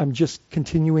 I'm just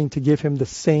continuing to give him the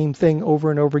same thing over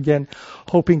and over again,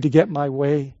 hoping to get my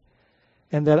way,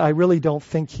 and that I really don't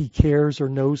think he cares or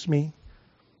knows me.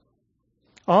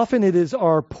 Often it is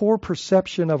our poor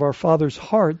perception of our Father's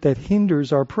heart that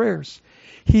hinders our prayers.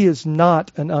 He is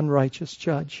not an unrighteous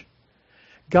judge.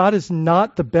 God is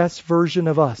not the best version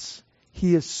of us.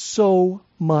 He is so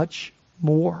much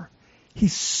more.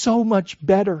 He's so much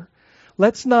better.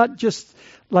 Let's not just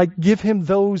give him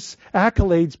those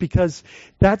accolades, because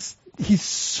he's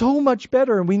so much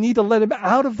better and we need to let him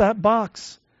out of that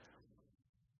box.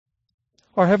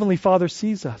 Our Heavenly Father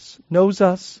sees us, knows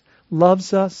us,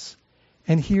 loves us,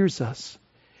 and hears us.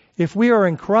 If we are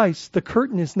in Christ, the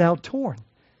curtain is now torn.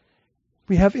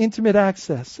 We have intimate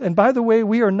access. And by the way,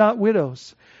 we are not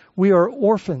widows. We are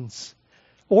orphans.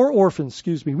 We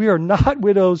are not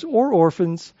widows or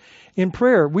orphans in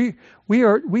prayer. We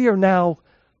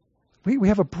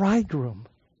have a bridegroom.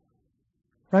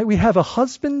 Right? We have a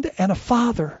husband and a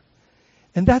father.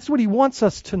 And that's what he wants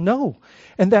us to know.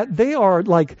 And that they are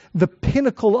like the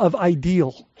pinnacle of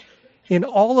ideal in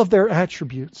all of their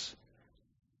attributes.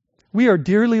 We are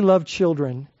dearly loved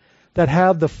children that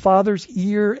have the Father's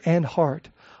ear and heart.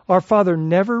 Our Father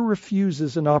never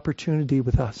refuses an opportunity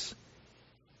with us,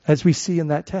 as we see in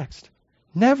that text.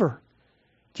 Never.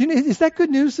 Is that good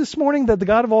news this morning, that the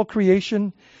God of all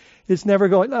creation is never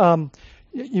going,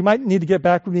 you might need to get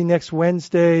back with me next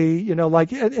Wednesday,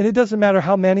 and it doesn't matter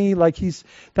how many,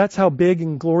 that's how big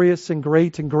and glorious and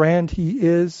great and grand he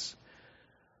is.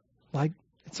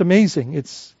 It's amazing.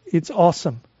 It's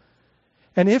awesome.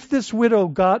 And if this widow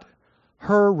got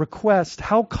her request,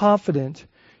 how confident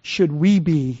should we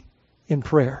be in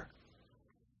prayer?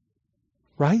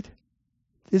 Right?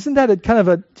 Isn't that a kind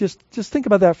of just think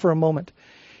about that for a moment.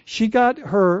 She got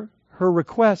her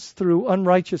request through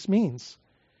unrighteous means.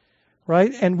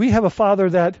 Right? And we have a Father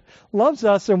that loves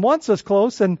us and wants us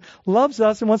close and loves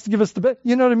us and wants to give us the best.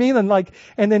 You know what I mean?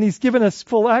 And then he's given us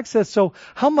full access. So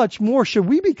how much more should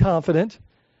we be confident?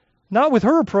 Not with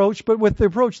her approach, but with the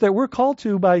approach that we're called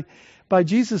to by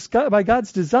Jesus, by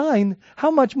God's design.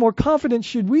 How much more confident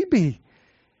should we be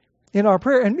in our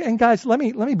prayer? And guys, let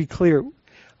me be clear.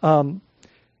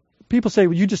 People say,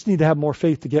 well, you just need to have more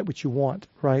faith to get what you want,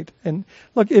 right? And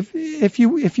look, if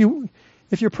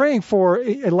you're praying for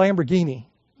a Lamborghini,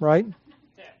 right?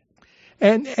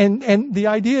 And the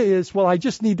idea is, well, I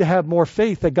just need to have more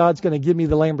faith that God's going to give me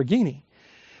the Lamborghini.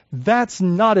 That's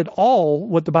not at all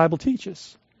what the Bible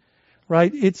teaches.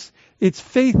 right? It's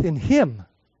faith in Him.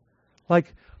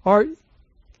 Like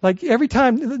every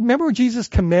time, remember when Jesus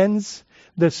commends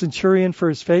the centurion for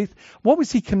his faith? What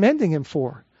was He commending him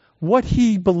for? What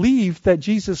he believed that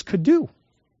Jesus could do.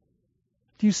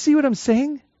 Do you see what I'm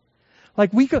saying?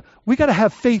 Like we got to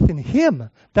have faith in Him.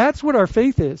 That's what our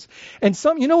faith is. And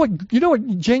you know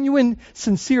what genuine,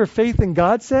 sincere faith in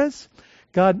God says?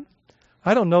 God,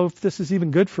 I don't know if this is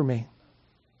even good for me.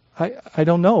 I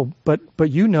don't know,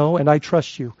 but you know, and I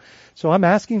trust you. So I'm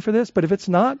asking for this, but if it's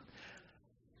not,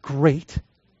 great.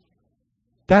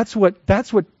 That's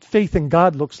what faith in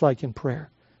God looks like in prayer.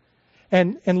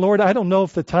 And Lord, I don't know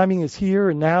if the timing is here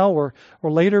and now or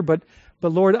later, but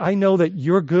Lord, I know that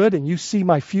You're good and You see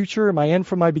my future and my end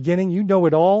from my beginning. You know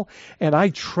it all, and I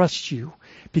trust You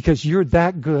because You're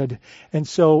that good. And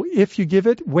so if You give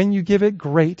it, when You give it,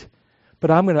 great. But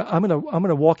I'm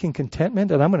gonna walk in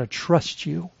contentment, and I'm gonna trust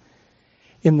You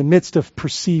in the midst of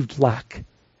perceived lack.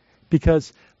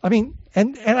 Because and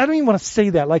I don't even want to say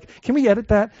that. Like, can we edit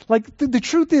that? Like, the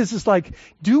truth is like,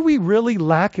 do we really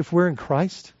lack if we're in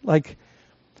Christ? Like,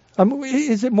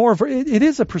 is it more of it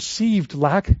is a perceived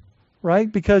lack,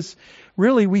 right? Because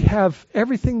really we have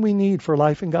everything we need for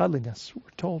life and godliness, we're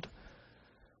told.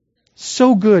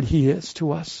 So good He is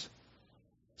to us.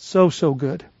 So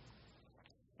good.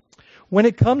 When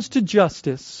it comes to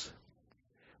justice,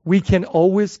 we can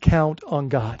always count on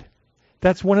God.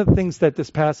 That's one of the things that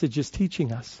this passage is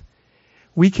teaching us.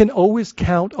 We can always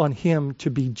count on Him to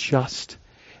be just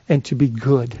and to be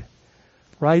good.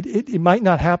 Right? It might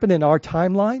not happen in our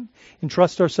timeline.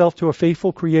 Entrust ourselves to a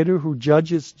faithful Creator who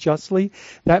judges justly.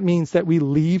 That means that we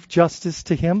leave justice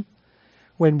to Him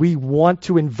when we want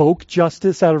to invoke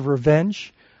justice out of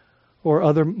revenge or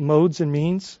other modes and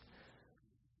means.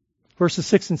 Verses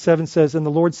 6 and 7 says, "And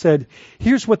the Lord said,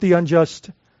 here's what the unjust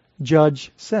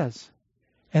judge says."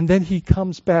 And then He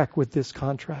comes back with this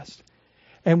contrast.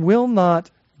 "And will not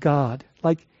God,"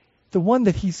 like the one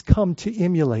that He's come to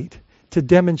emulate, to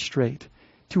demonstrate,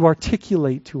 to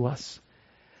articulate to us,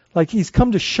 like He's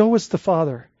come to show us the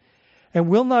Father, "and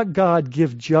will not God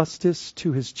give justice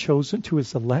to His chosen, to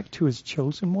His elect, to His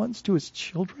chosen ones, to His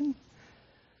children?"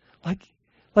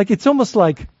 Like it's almost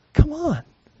like, come on.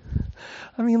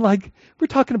 I mean, like, we're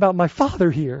talking about my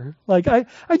Father here. Like, I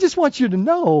just want you to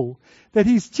know that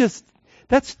He's just,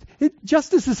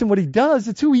 justice isn't what He does,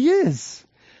 it's who He is.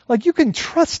 Like, you can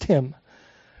trust Him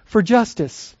for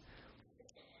justice.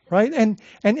 Right?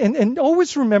 And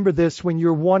always remember this when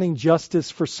you're wanting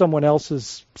justice for someone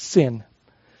else's sin.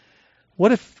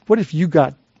 What if you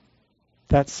got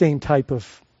that same type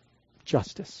of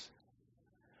justice?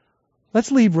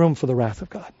 Let's leave room for the wrath of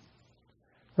God.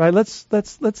 Right?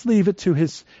 Let's leave it to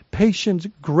His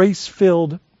patient,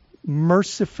 grace-filled,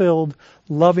 mercy-filled,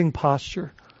 loving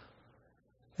posture.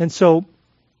 And so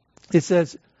it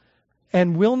says,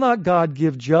 "And will not God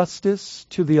give justice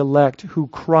to the elect who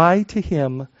cry to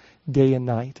Him day and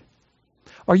night?"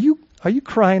 Are you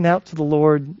crying out to the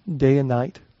Lord day and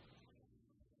night?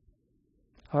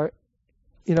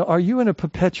 Are you in a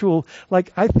perpetual,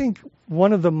 like, I think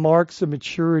one of the marks of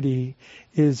maturity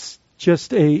is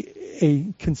just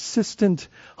a consistent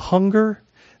hunger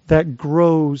that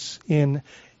grows in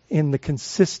the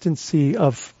consistency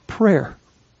of prayer.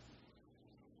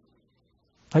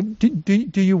 Like,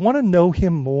 do you want to know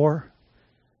Him more?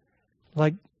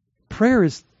 Like, prayer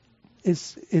is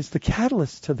the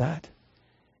catalyst to that.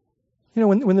 You know,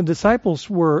 when the disciples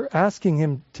were asking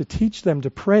Him to teach them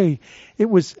to pray, it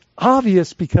was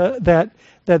obvious because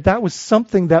that was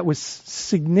something that was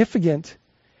significant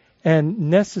and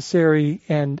necessary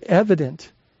and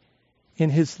evident in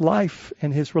His life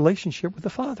and His relationship with the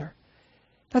Father.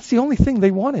 That's the only thing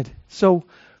they wanted. So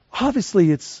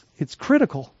obviously it's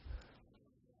critical.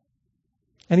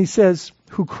 And He says,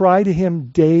 "who cry to Him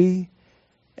day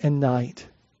and night."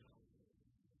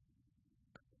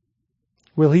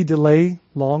 Will He delay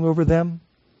long over them?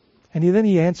 And then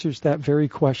He answers that very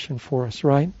question for us,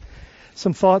 right?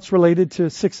 Some thoughts related to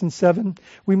 6 and 7.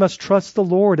 We must trust the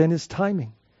Lord and His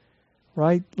timing,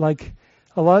 right? Like,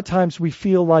 a lot of times we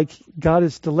feel like God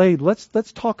is delayed. Let's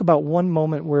talk about one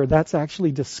moment where that's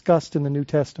actually discussed in the New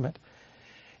Testament.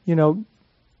 You know,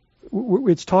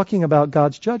 it's talking about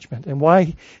God's judgment and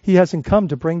why He hasn't come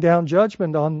to bring down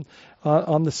judgment on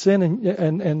the sin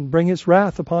and bring His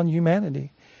wrath upon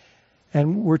humanity.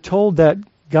 And we're told that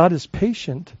God is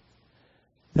patient,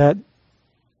 that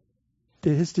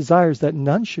His desire is that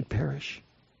none should perish,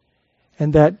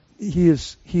 and that He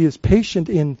is patient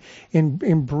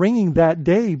in bringing that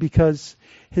day because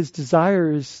His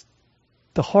desire is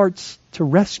the hearts to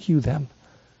rescue them.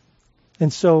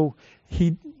 And so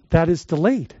that is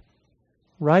delayed.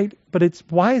 right? But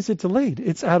why is it delayed?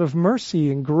 It's out of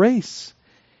mercy and grace,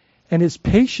 and his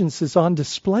patience is on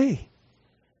display.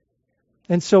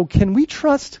 And so can we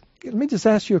trust, let me just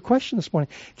ask you a question this morning.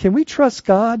 Can we trust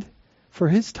God for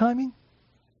his timing?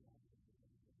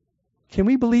 Can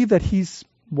we believe that he's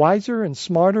wiser and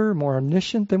smarter, more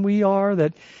omniscient than we are,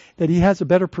 that he has a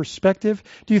better perspective?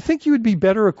 Do you think you would be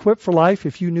better equipped for life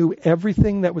if you knew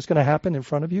everything that was going to happen in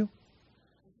front of you?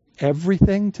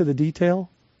 Everything to the detail?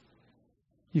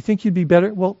 You think you'd be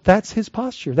better? Well, that's his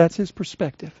posture. That's his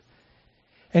perspective.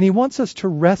 And he wants us to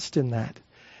rest in that.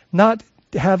 Not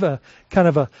have a kind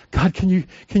of a, God, can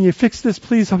you fix this,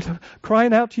 please? I'm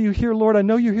crying out to you here, Lord. I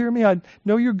know you hear me. I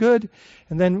know you're good.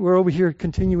 And then we're over here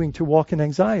continuing to walk in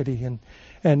anxiety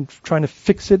and trying to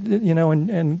fix it,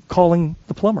 and calling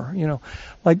the plumber,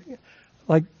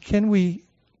 like can we?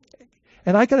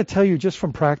 And I got to tell you, just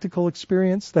from practical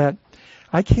experience, that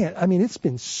it's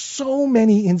been so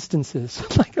many instances,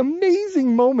 like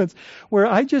amazing moments, where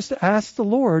I just asked the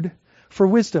Lord for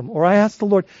wisdom, or I asked the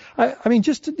Lord,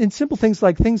 just in simple things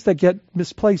like things that get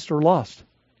misplaced or lost.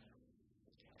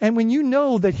 And when you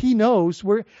know that he knows,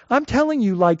 I'm telling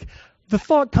you, like, the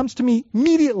thought comes to me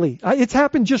immediately. It's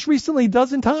happened just recently a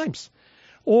dozen times.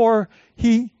 Or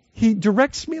he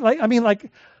directs me, I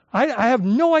have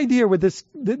no idea where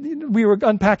we were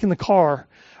unpacking the car.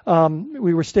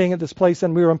 We were staying at this place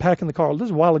and we were unpacking the car. This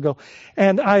was a while ago.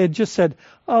 And I had just said,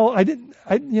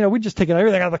 we'd just taken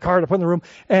everything out of the car to put in the room.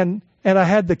 And I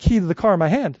had the key to the car in my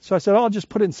hand. So I said, I'll just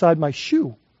put it inside my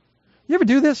shoe. You ever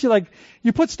do this?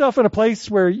 You put stuff in a place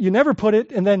where you never put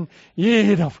it, and then,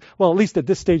 well, at least at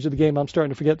this stage of the game, I'm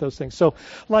starting to forget those things. So,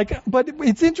 but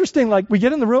it's interesting, we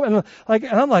get in the room, and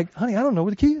I'm like, honey, I don't know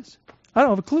where the key is. I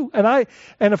don't have a clue.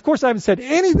 And of course I haven't said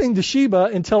anything to Sheba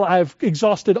until I've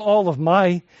exhausted all of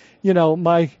my,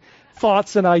 my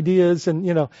thoughts and ideas, and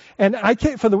I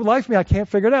can't, for the life of me, I can't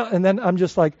figure it out. And then I'm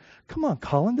just like, come on,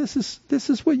 Colin, this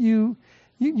is what you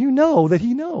know that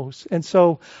he knows. And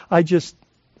so I just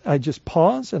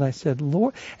paused and I said,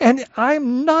 Lord, and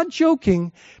I'm not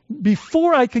joking,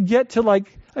 before I could get to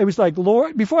I was like,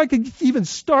 Lord, before I could even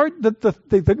start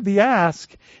the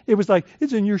ask, it was like,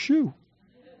 it's in your shoe.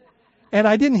 And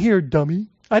I didn't hear dummy.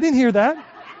 I didn't hear that.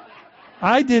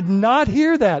 I did not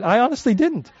hear that. I honestly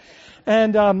didn't.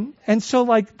 And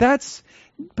so that's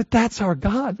our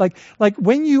God. Like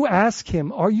when you ask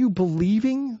him, are you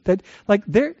believing that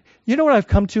you know what I've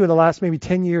come to in the last maybe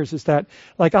 10 years is that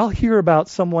I'll hear about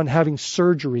someone having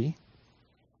surgery,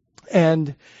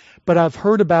 but I've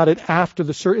heard about it after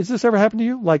the surgery. Has this ever happened to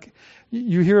you?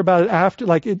 You hear about it after,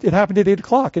 it happened at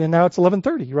 8:00 and now it's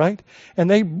 11:30, right? And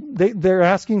they're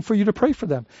asking for you to pray for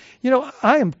them.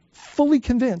 I am fully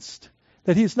convinced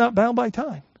that he's not bound by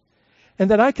time,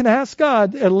 and that I can ask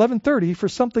God at 11:30 for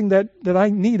something that I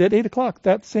need at 8:00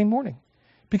 that same morning,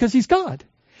 because he's God.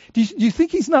 Do you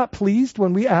think he's not pleased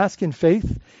when we ask in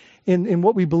faith in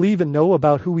what we believe and know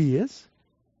about who he is?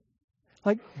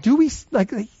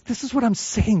 This is what I'm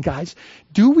saying, guys.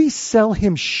 Do we sell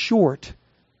him short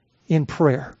in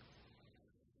prayer?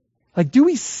 Do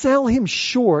we sell him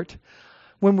short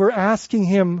when we're asking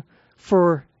him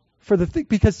for the thing?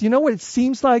 Because you know what it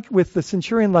seems like with the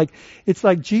centurion? It's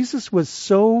like Jesus was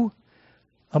so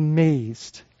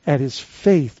amazed at his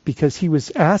faith because he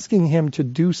was asking him to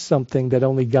do something that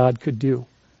only God could do.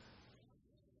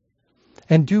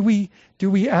 And do we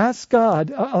ask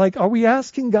God, are we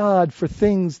asking God for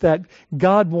things that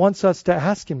God wants us to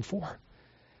ask him for?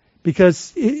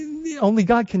 Because only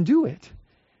God can do it.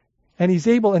 And he's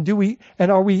able, and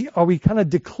are we kind of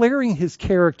declaring his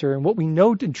character and what we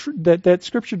know that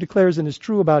Scripture declares and is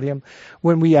true about him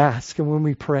when we ask and when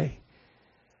we pray?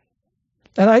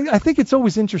 And I think it's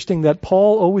always interesting that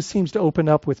Paul always seems to open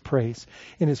up with praise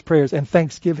in his prayers, and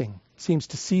thanksgiving seems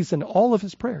to season all of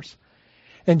his prayers.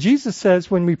 And Jesus says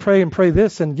when we pray and pray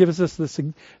this and gives us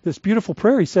this beautiful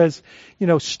prayer, he says,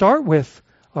 start with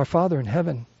our Father in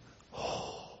heaven.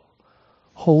 Oh,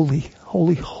 holy,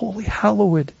 holy, holy,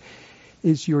 hallowed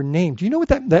is your name. Do you know what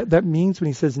that means when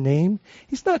he says name?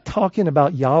 He's not talking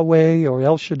about Yahweh or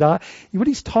El Shaddai. What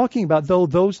he's talking about, though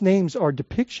those names are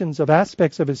depictions of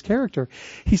aspects of his character,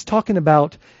 he's talking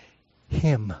about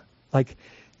him.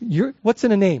 What's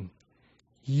in a name?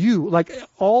 You.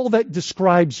 All that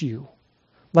describes you.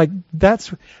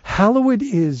 That's, hallowed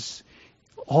is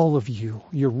all of you.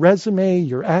 Your resume,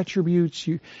 your attributes,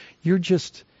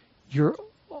 you're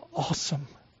awesome.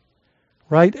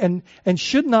 Right? And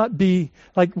should not be,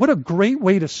 what a great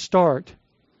way to start,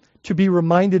 to be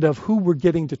reminded of who we're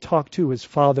getting to talk to as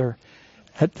Father.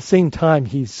 At the same time,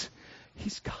 he's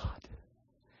God.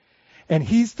 And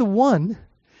he's the one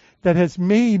that has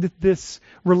made this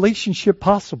relationship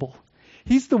possible.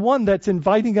 He's the one that's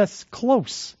inviting us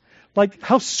close. Like,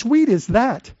 how sweet is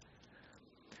that?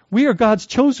 We are God's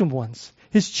chosen ones,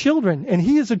 His children, and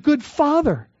He is a good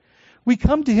Father. We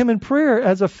come to Him in prayer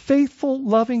as a faithful,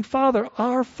 loving Father,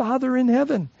 our Father in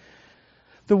heaven.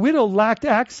 The widow lacked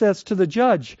access to the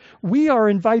judge. We are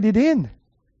invited in.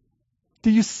 Do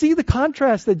you see the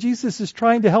contrast that Jesus is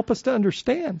trying to help us to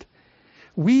understand?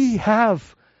 We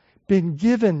have been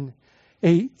given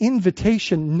an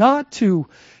invitation not to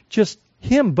just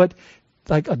Him, but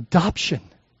like adoption.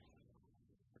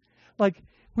 Like,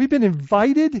 we've been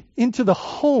invited into the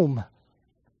home,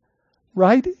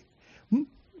 right?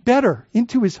 Better,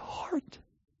 into His heart.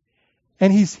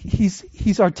 And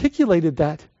He's articulated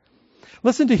that.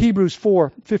 Listen to Hebrews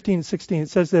 4:15 and 16. It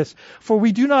says this, "For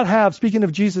we do not have," speaking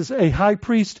of Jesus, "a high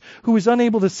priest who is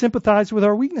unable to sympathize with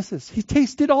our weaknesses." He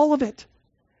tasted all of it.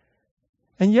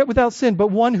 And yet without sin,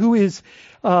 but one who is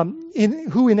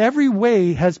who in every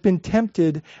way has been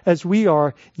tempted as we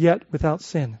are, yet without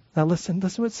sin. Now listen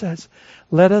what it says.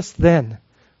 Let us then.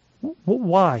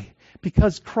 Why?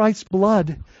 Because Christ's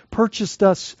blood purchased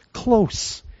us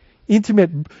close,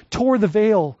 intimate, tore the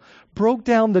veil, broke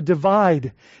down the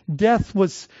divide. Death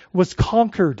was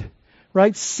conquered,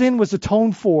 right? Sin was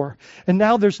atoned for. And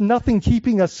now there's nothing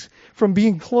keeping us from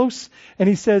being close. And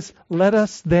He says, let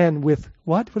us then with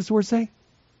what? What does the word say?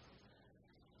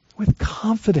 With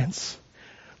confidence.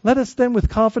 Let us then with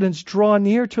confidence draw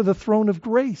near to the throne of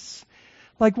grace.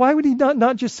 Like, why would He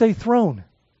not just say throne?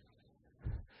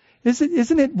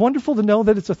 Isn't it wonderful to know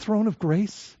that it's a throne of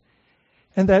grace?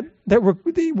 And that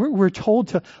we're told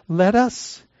to let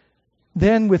us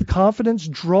then with confidence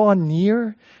draw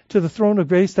near to the throne of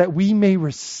grace that we may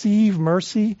receive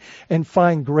mercy and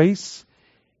find grace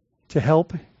to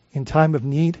help in time of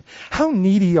need. How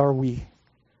needy are we?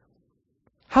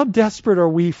 How desperate are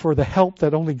we for the help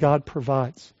that only God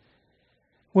provides?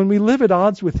 When we live at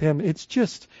odds with Him, it's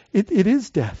just, it is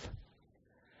death.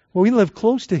 When we live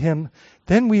close to Him,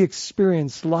 then we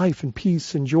experience life and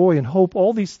peace and joy and hope,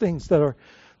 all these things that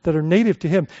are native to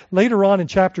Him. Later on in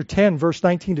chapter 10, verse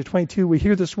 19 to 22, we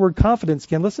hear this word confidence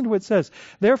again. Listen to what it says.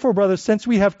 Therefore, brothers, since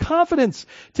we have confidence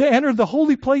to enter the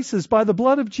holy places by the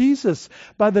blood of Jesus,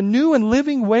 by the new and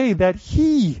living way that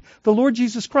He, the Lord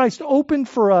Jesus Christ, opened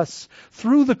for us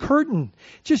through the curtain,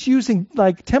 just using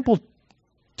like temple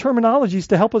terminologies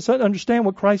to help us understand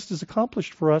what Christ has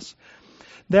accomplished for us.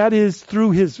 That is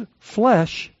through His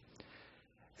flesh.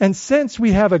 And since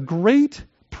we have a great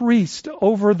priest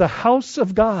over the house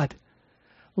of God,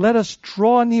 let us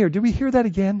draw near. Do we hear that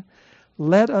again?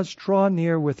 Let us draw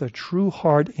near with a true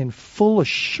heart in full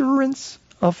assurance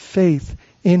of faith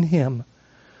in Him,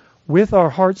 with our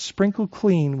hearts sprinkled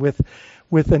clean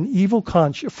from an evil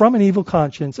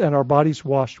conscience and our bodies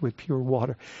washed with pure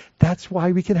water. That's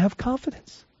why we can have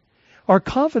confidence. Our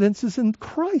confidence is in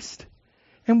Christ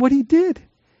and what He did.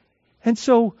 And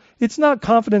so it's not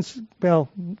confidence, well,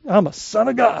 I'm a son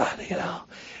of God,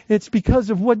 It's because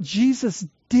of what Jesus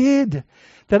did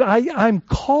that I'm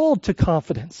called to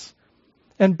confidence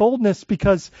and boldness,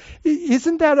 because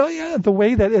isn't that the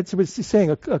way that it was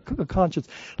saying a conscience?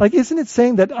 Like, isn't it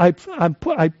saying that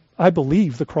I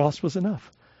believe the cross was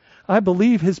enough? I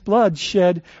believe His blood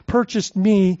shed purchased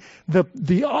me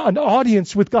an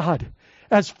audience with God.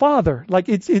 As Father, like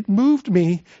it moved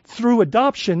me through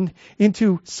adoption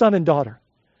into son and daughter.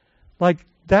 Like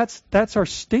that's our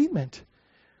statement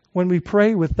when we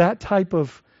pray with that type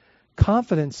of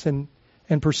confidence and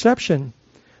perception.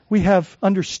 We have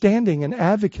understanding and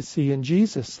advocacy in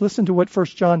Jesus. Listen to what 1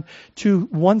 John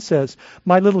 2:1 says.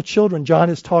 My little children, John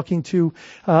is talking to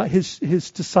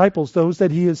his disciples, those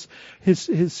that he is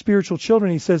his spiritual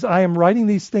children. He says, I am writing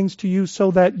these things to you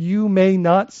so that you may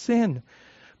not sin.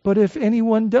 But if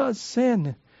anyone does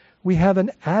sin, we have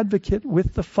an advocate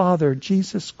with the Father,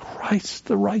 Jesus Christ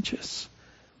the righteous.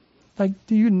 Like,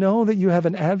 do you know that you have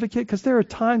an advocate? Because there are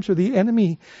times where the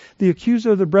enemy, the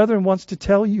accuser of the brethren, wants to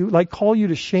tell you, like call you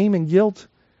to shame and guilt.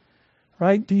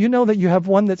 Right? Do you know that you have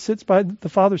one that sits by the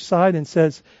Father's side and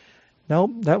says,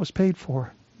 no, that was paid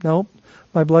for. No,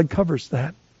 my blood covers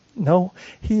that. No,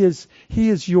 He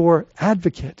is your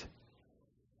advocate.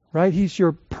 Right? He's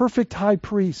your perfect high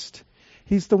priest.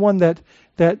 He's the one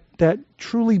that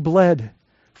truly bled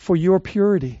for your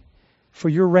purity, for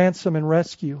your ransom and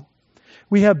rescue.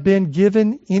 We have been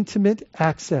given intimate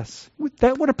access.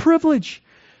 What a privilege.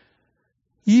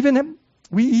 We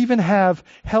even have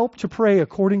help to pray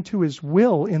according to His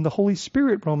will in the Holy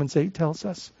Spirit, Romans 8 tells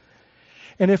us.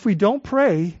 And if we don't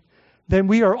pray, then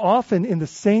we are often in the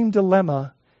same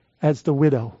dilemma as the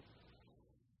widow.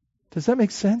 Does that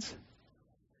make sense?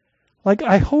 Like,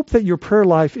 I hope that your prayer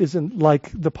life isn't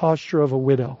like the posture of a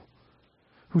widow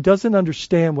who doesn't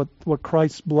understand what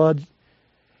Christ's blood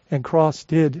and cross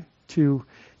did to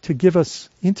give us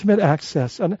intimate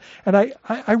access. And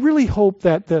I really hope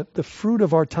that the fruit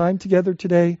of our time together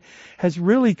today has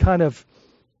really kind of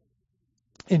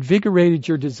invigorated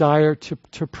your desire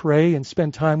to pray and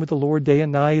spend time with the Lord day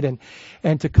and night,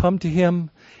 and to come to Him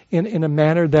in a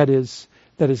manner that is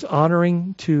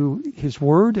honoring to His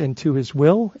Word and to His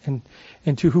will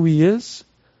and to who He is.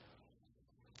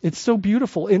 It's so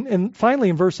beautiful. And finally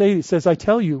in verse 8 it says, I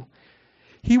tell you,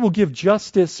 He will give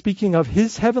justice, speaking of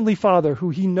His Heavenly Father, who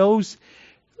He knows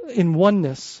in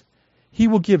oneness. He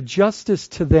will give justice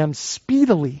to them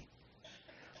speedily.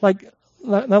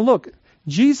 Now look,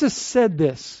 Jesus said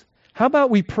this. How about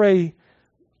we pray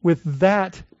with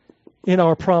that in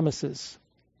our promises,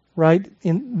 right?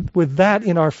 With that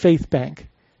in our faith bank,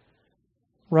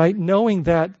 right? Knowing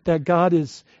that God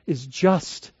is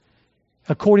just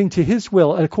according to His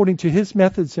will, according to His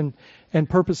methods and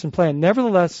purpose and plan.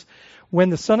 Nevertheless,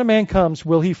 when the Son of Man comes,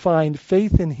 will He find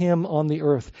faith in Him on the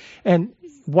earth? And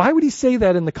why would He say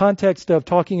that in the context of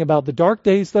talking about the dark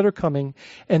days that are coming,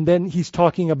 and then He's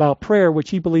talking about prayer,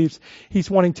 which He believes He's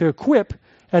wanting to equip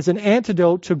as an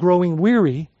antidote to growing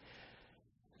weary?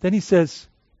 Then He says,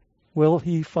 will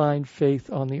He find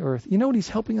faith on the earth? You know what He's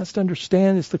helping us to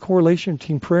understand is the correlation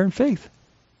between prayer and faith.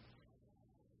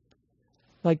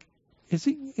 Is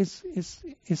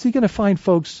He going to find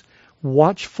folks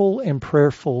watchful and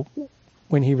prayerful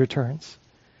when He returns?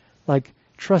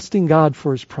 Trusting God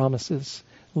for His promises,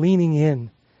 leaning in.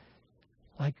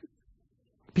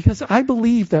 Because I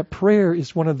believe that prayer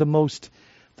is one of the most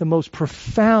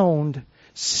profound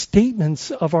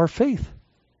statements of our faith.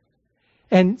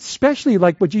 And especially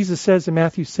like what Jesus says in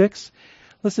Matthew 6.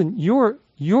 Listen, your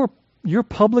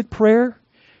public prayer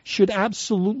should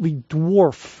absolutely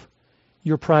dwarf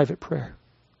your private prayer.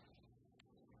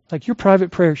 Your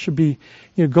private prayer should be,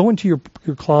 go into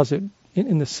your closet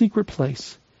in the secret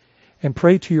place and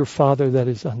pray to your Father that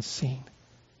is unseen.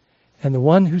 And the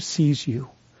one who sees you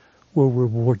will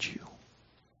reward you.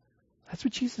 That's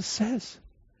what Jesus says.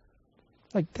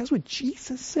 That's what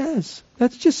Jesus says.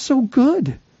 That's just so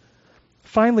good.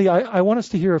 Finally, I want us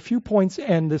to hear a few points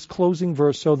and this closing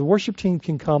verse so the worship team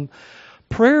can come.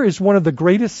 Prayer is one of the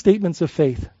greatest statements of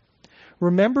faith.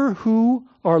 Remember who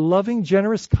our loving,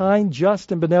 generous, kind,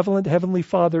 just, and benevolent Heavenly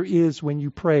Father is when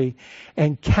you pray,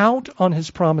 and count on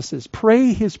His promises.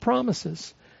 Pray His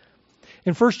promises.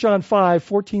 In 1 John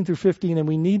 5:14 through 15, and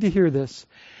we need to hear this,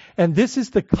 and this is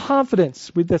the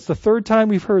confidence, that's the third time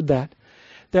we've heard that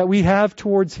we have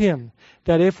towards Him,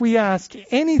 that if we ask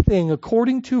anything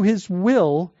according to His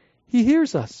will, He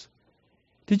hears us.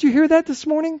 Did you hear that this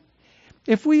morning?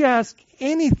 If we ask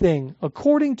anything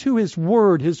according to His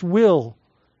word, His will,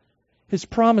 His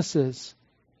promises,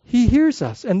 He hears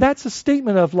us. And that's a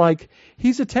statement of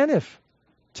He's attentive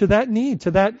to that need,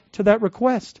 to that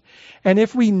request. And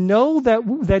if we know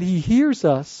that He hears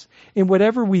us in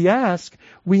whatever we ask,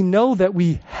 we know that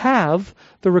we have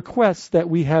the requests that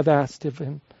we have asked of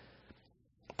Him.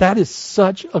 That is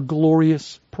such a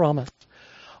glorious promise.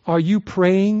 Are you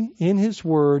praying in His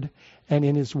word and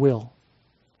in His will?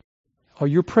 Are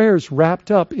your prayers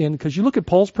wrapped up in, because you look at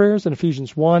Paul's prayers in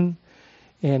Ephesians 1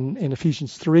 and in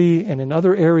Ephesians 3 and in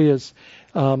other areas,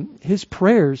 his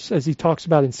prayers, as he talks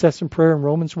about incessant prayer in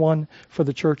Romans 1 for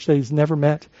the church that he's never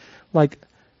met,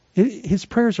 his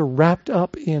prayers are wrapped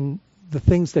up in the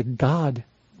things that God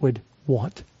would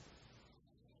want.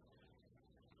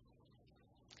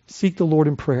 Seek the Lord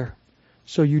in prayer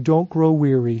so you don't grow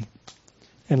weary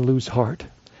and lose heart.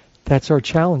 That's our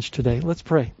challenge today. Let's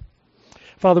pray.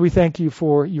 Father, we thank You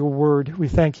for Your word. We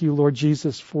thank You, Lord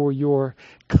Jesus, for Your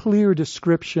clear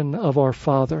description of our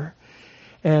Father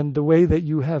and the way that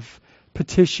You have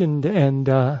petitioned and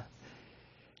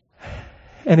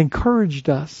encouraged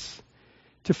us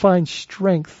to find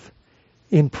strength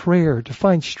in prayer, to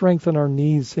find strength on our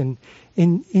knees and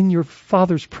in Your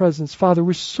Father's presence. Father,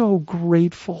 we're so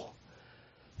grateful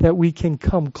that we can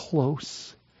come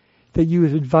close, that You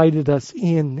have invited us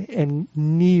in and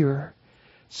near,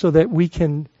 so that we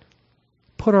can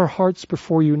put our hearts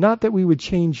before You. Not that we would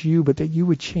change You, but that You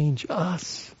would change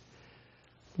us.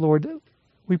 Lord,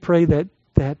 we pray that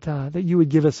You would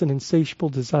give us an insatiable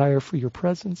desire for Your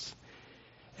presence,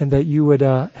 and that You would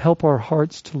help our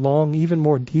hearts to long even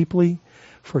more deeply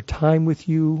for time with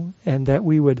You, and that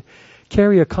we would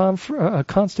carry a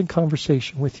constant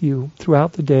conversation with You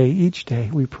throughout the day, each day,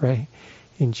 we pray.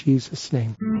 In Jesus'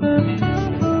 name.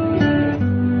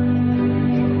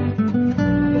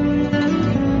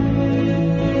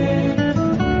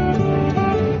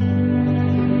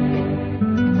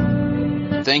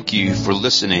 Thank you for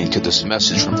listening to this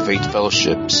message from Faith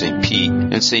Fellowship, St. Pete,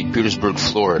 in St. Petersburg,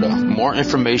 Florida. More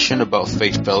information about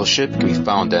Faith Fellowship can be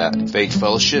found at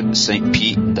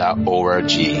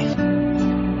faithfellowshipstpete.org.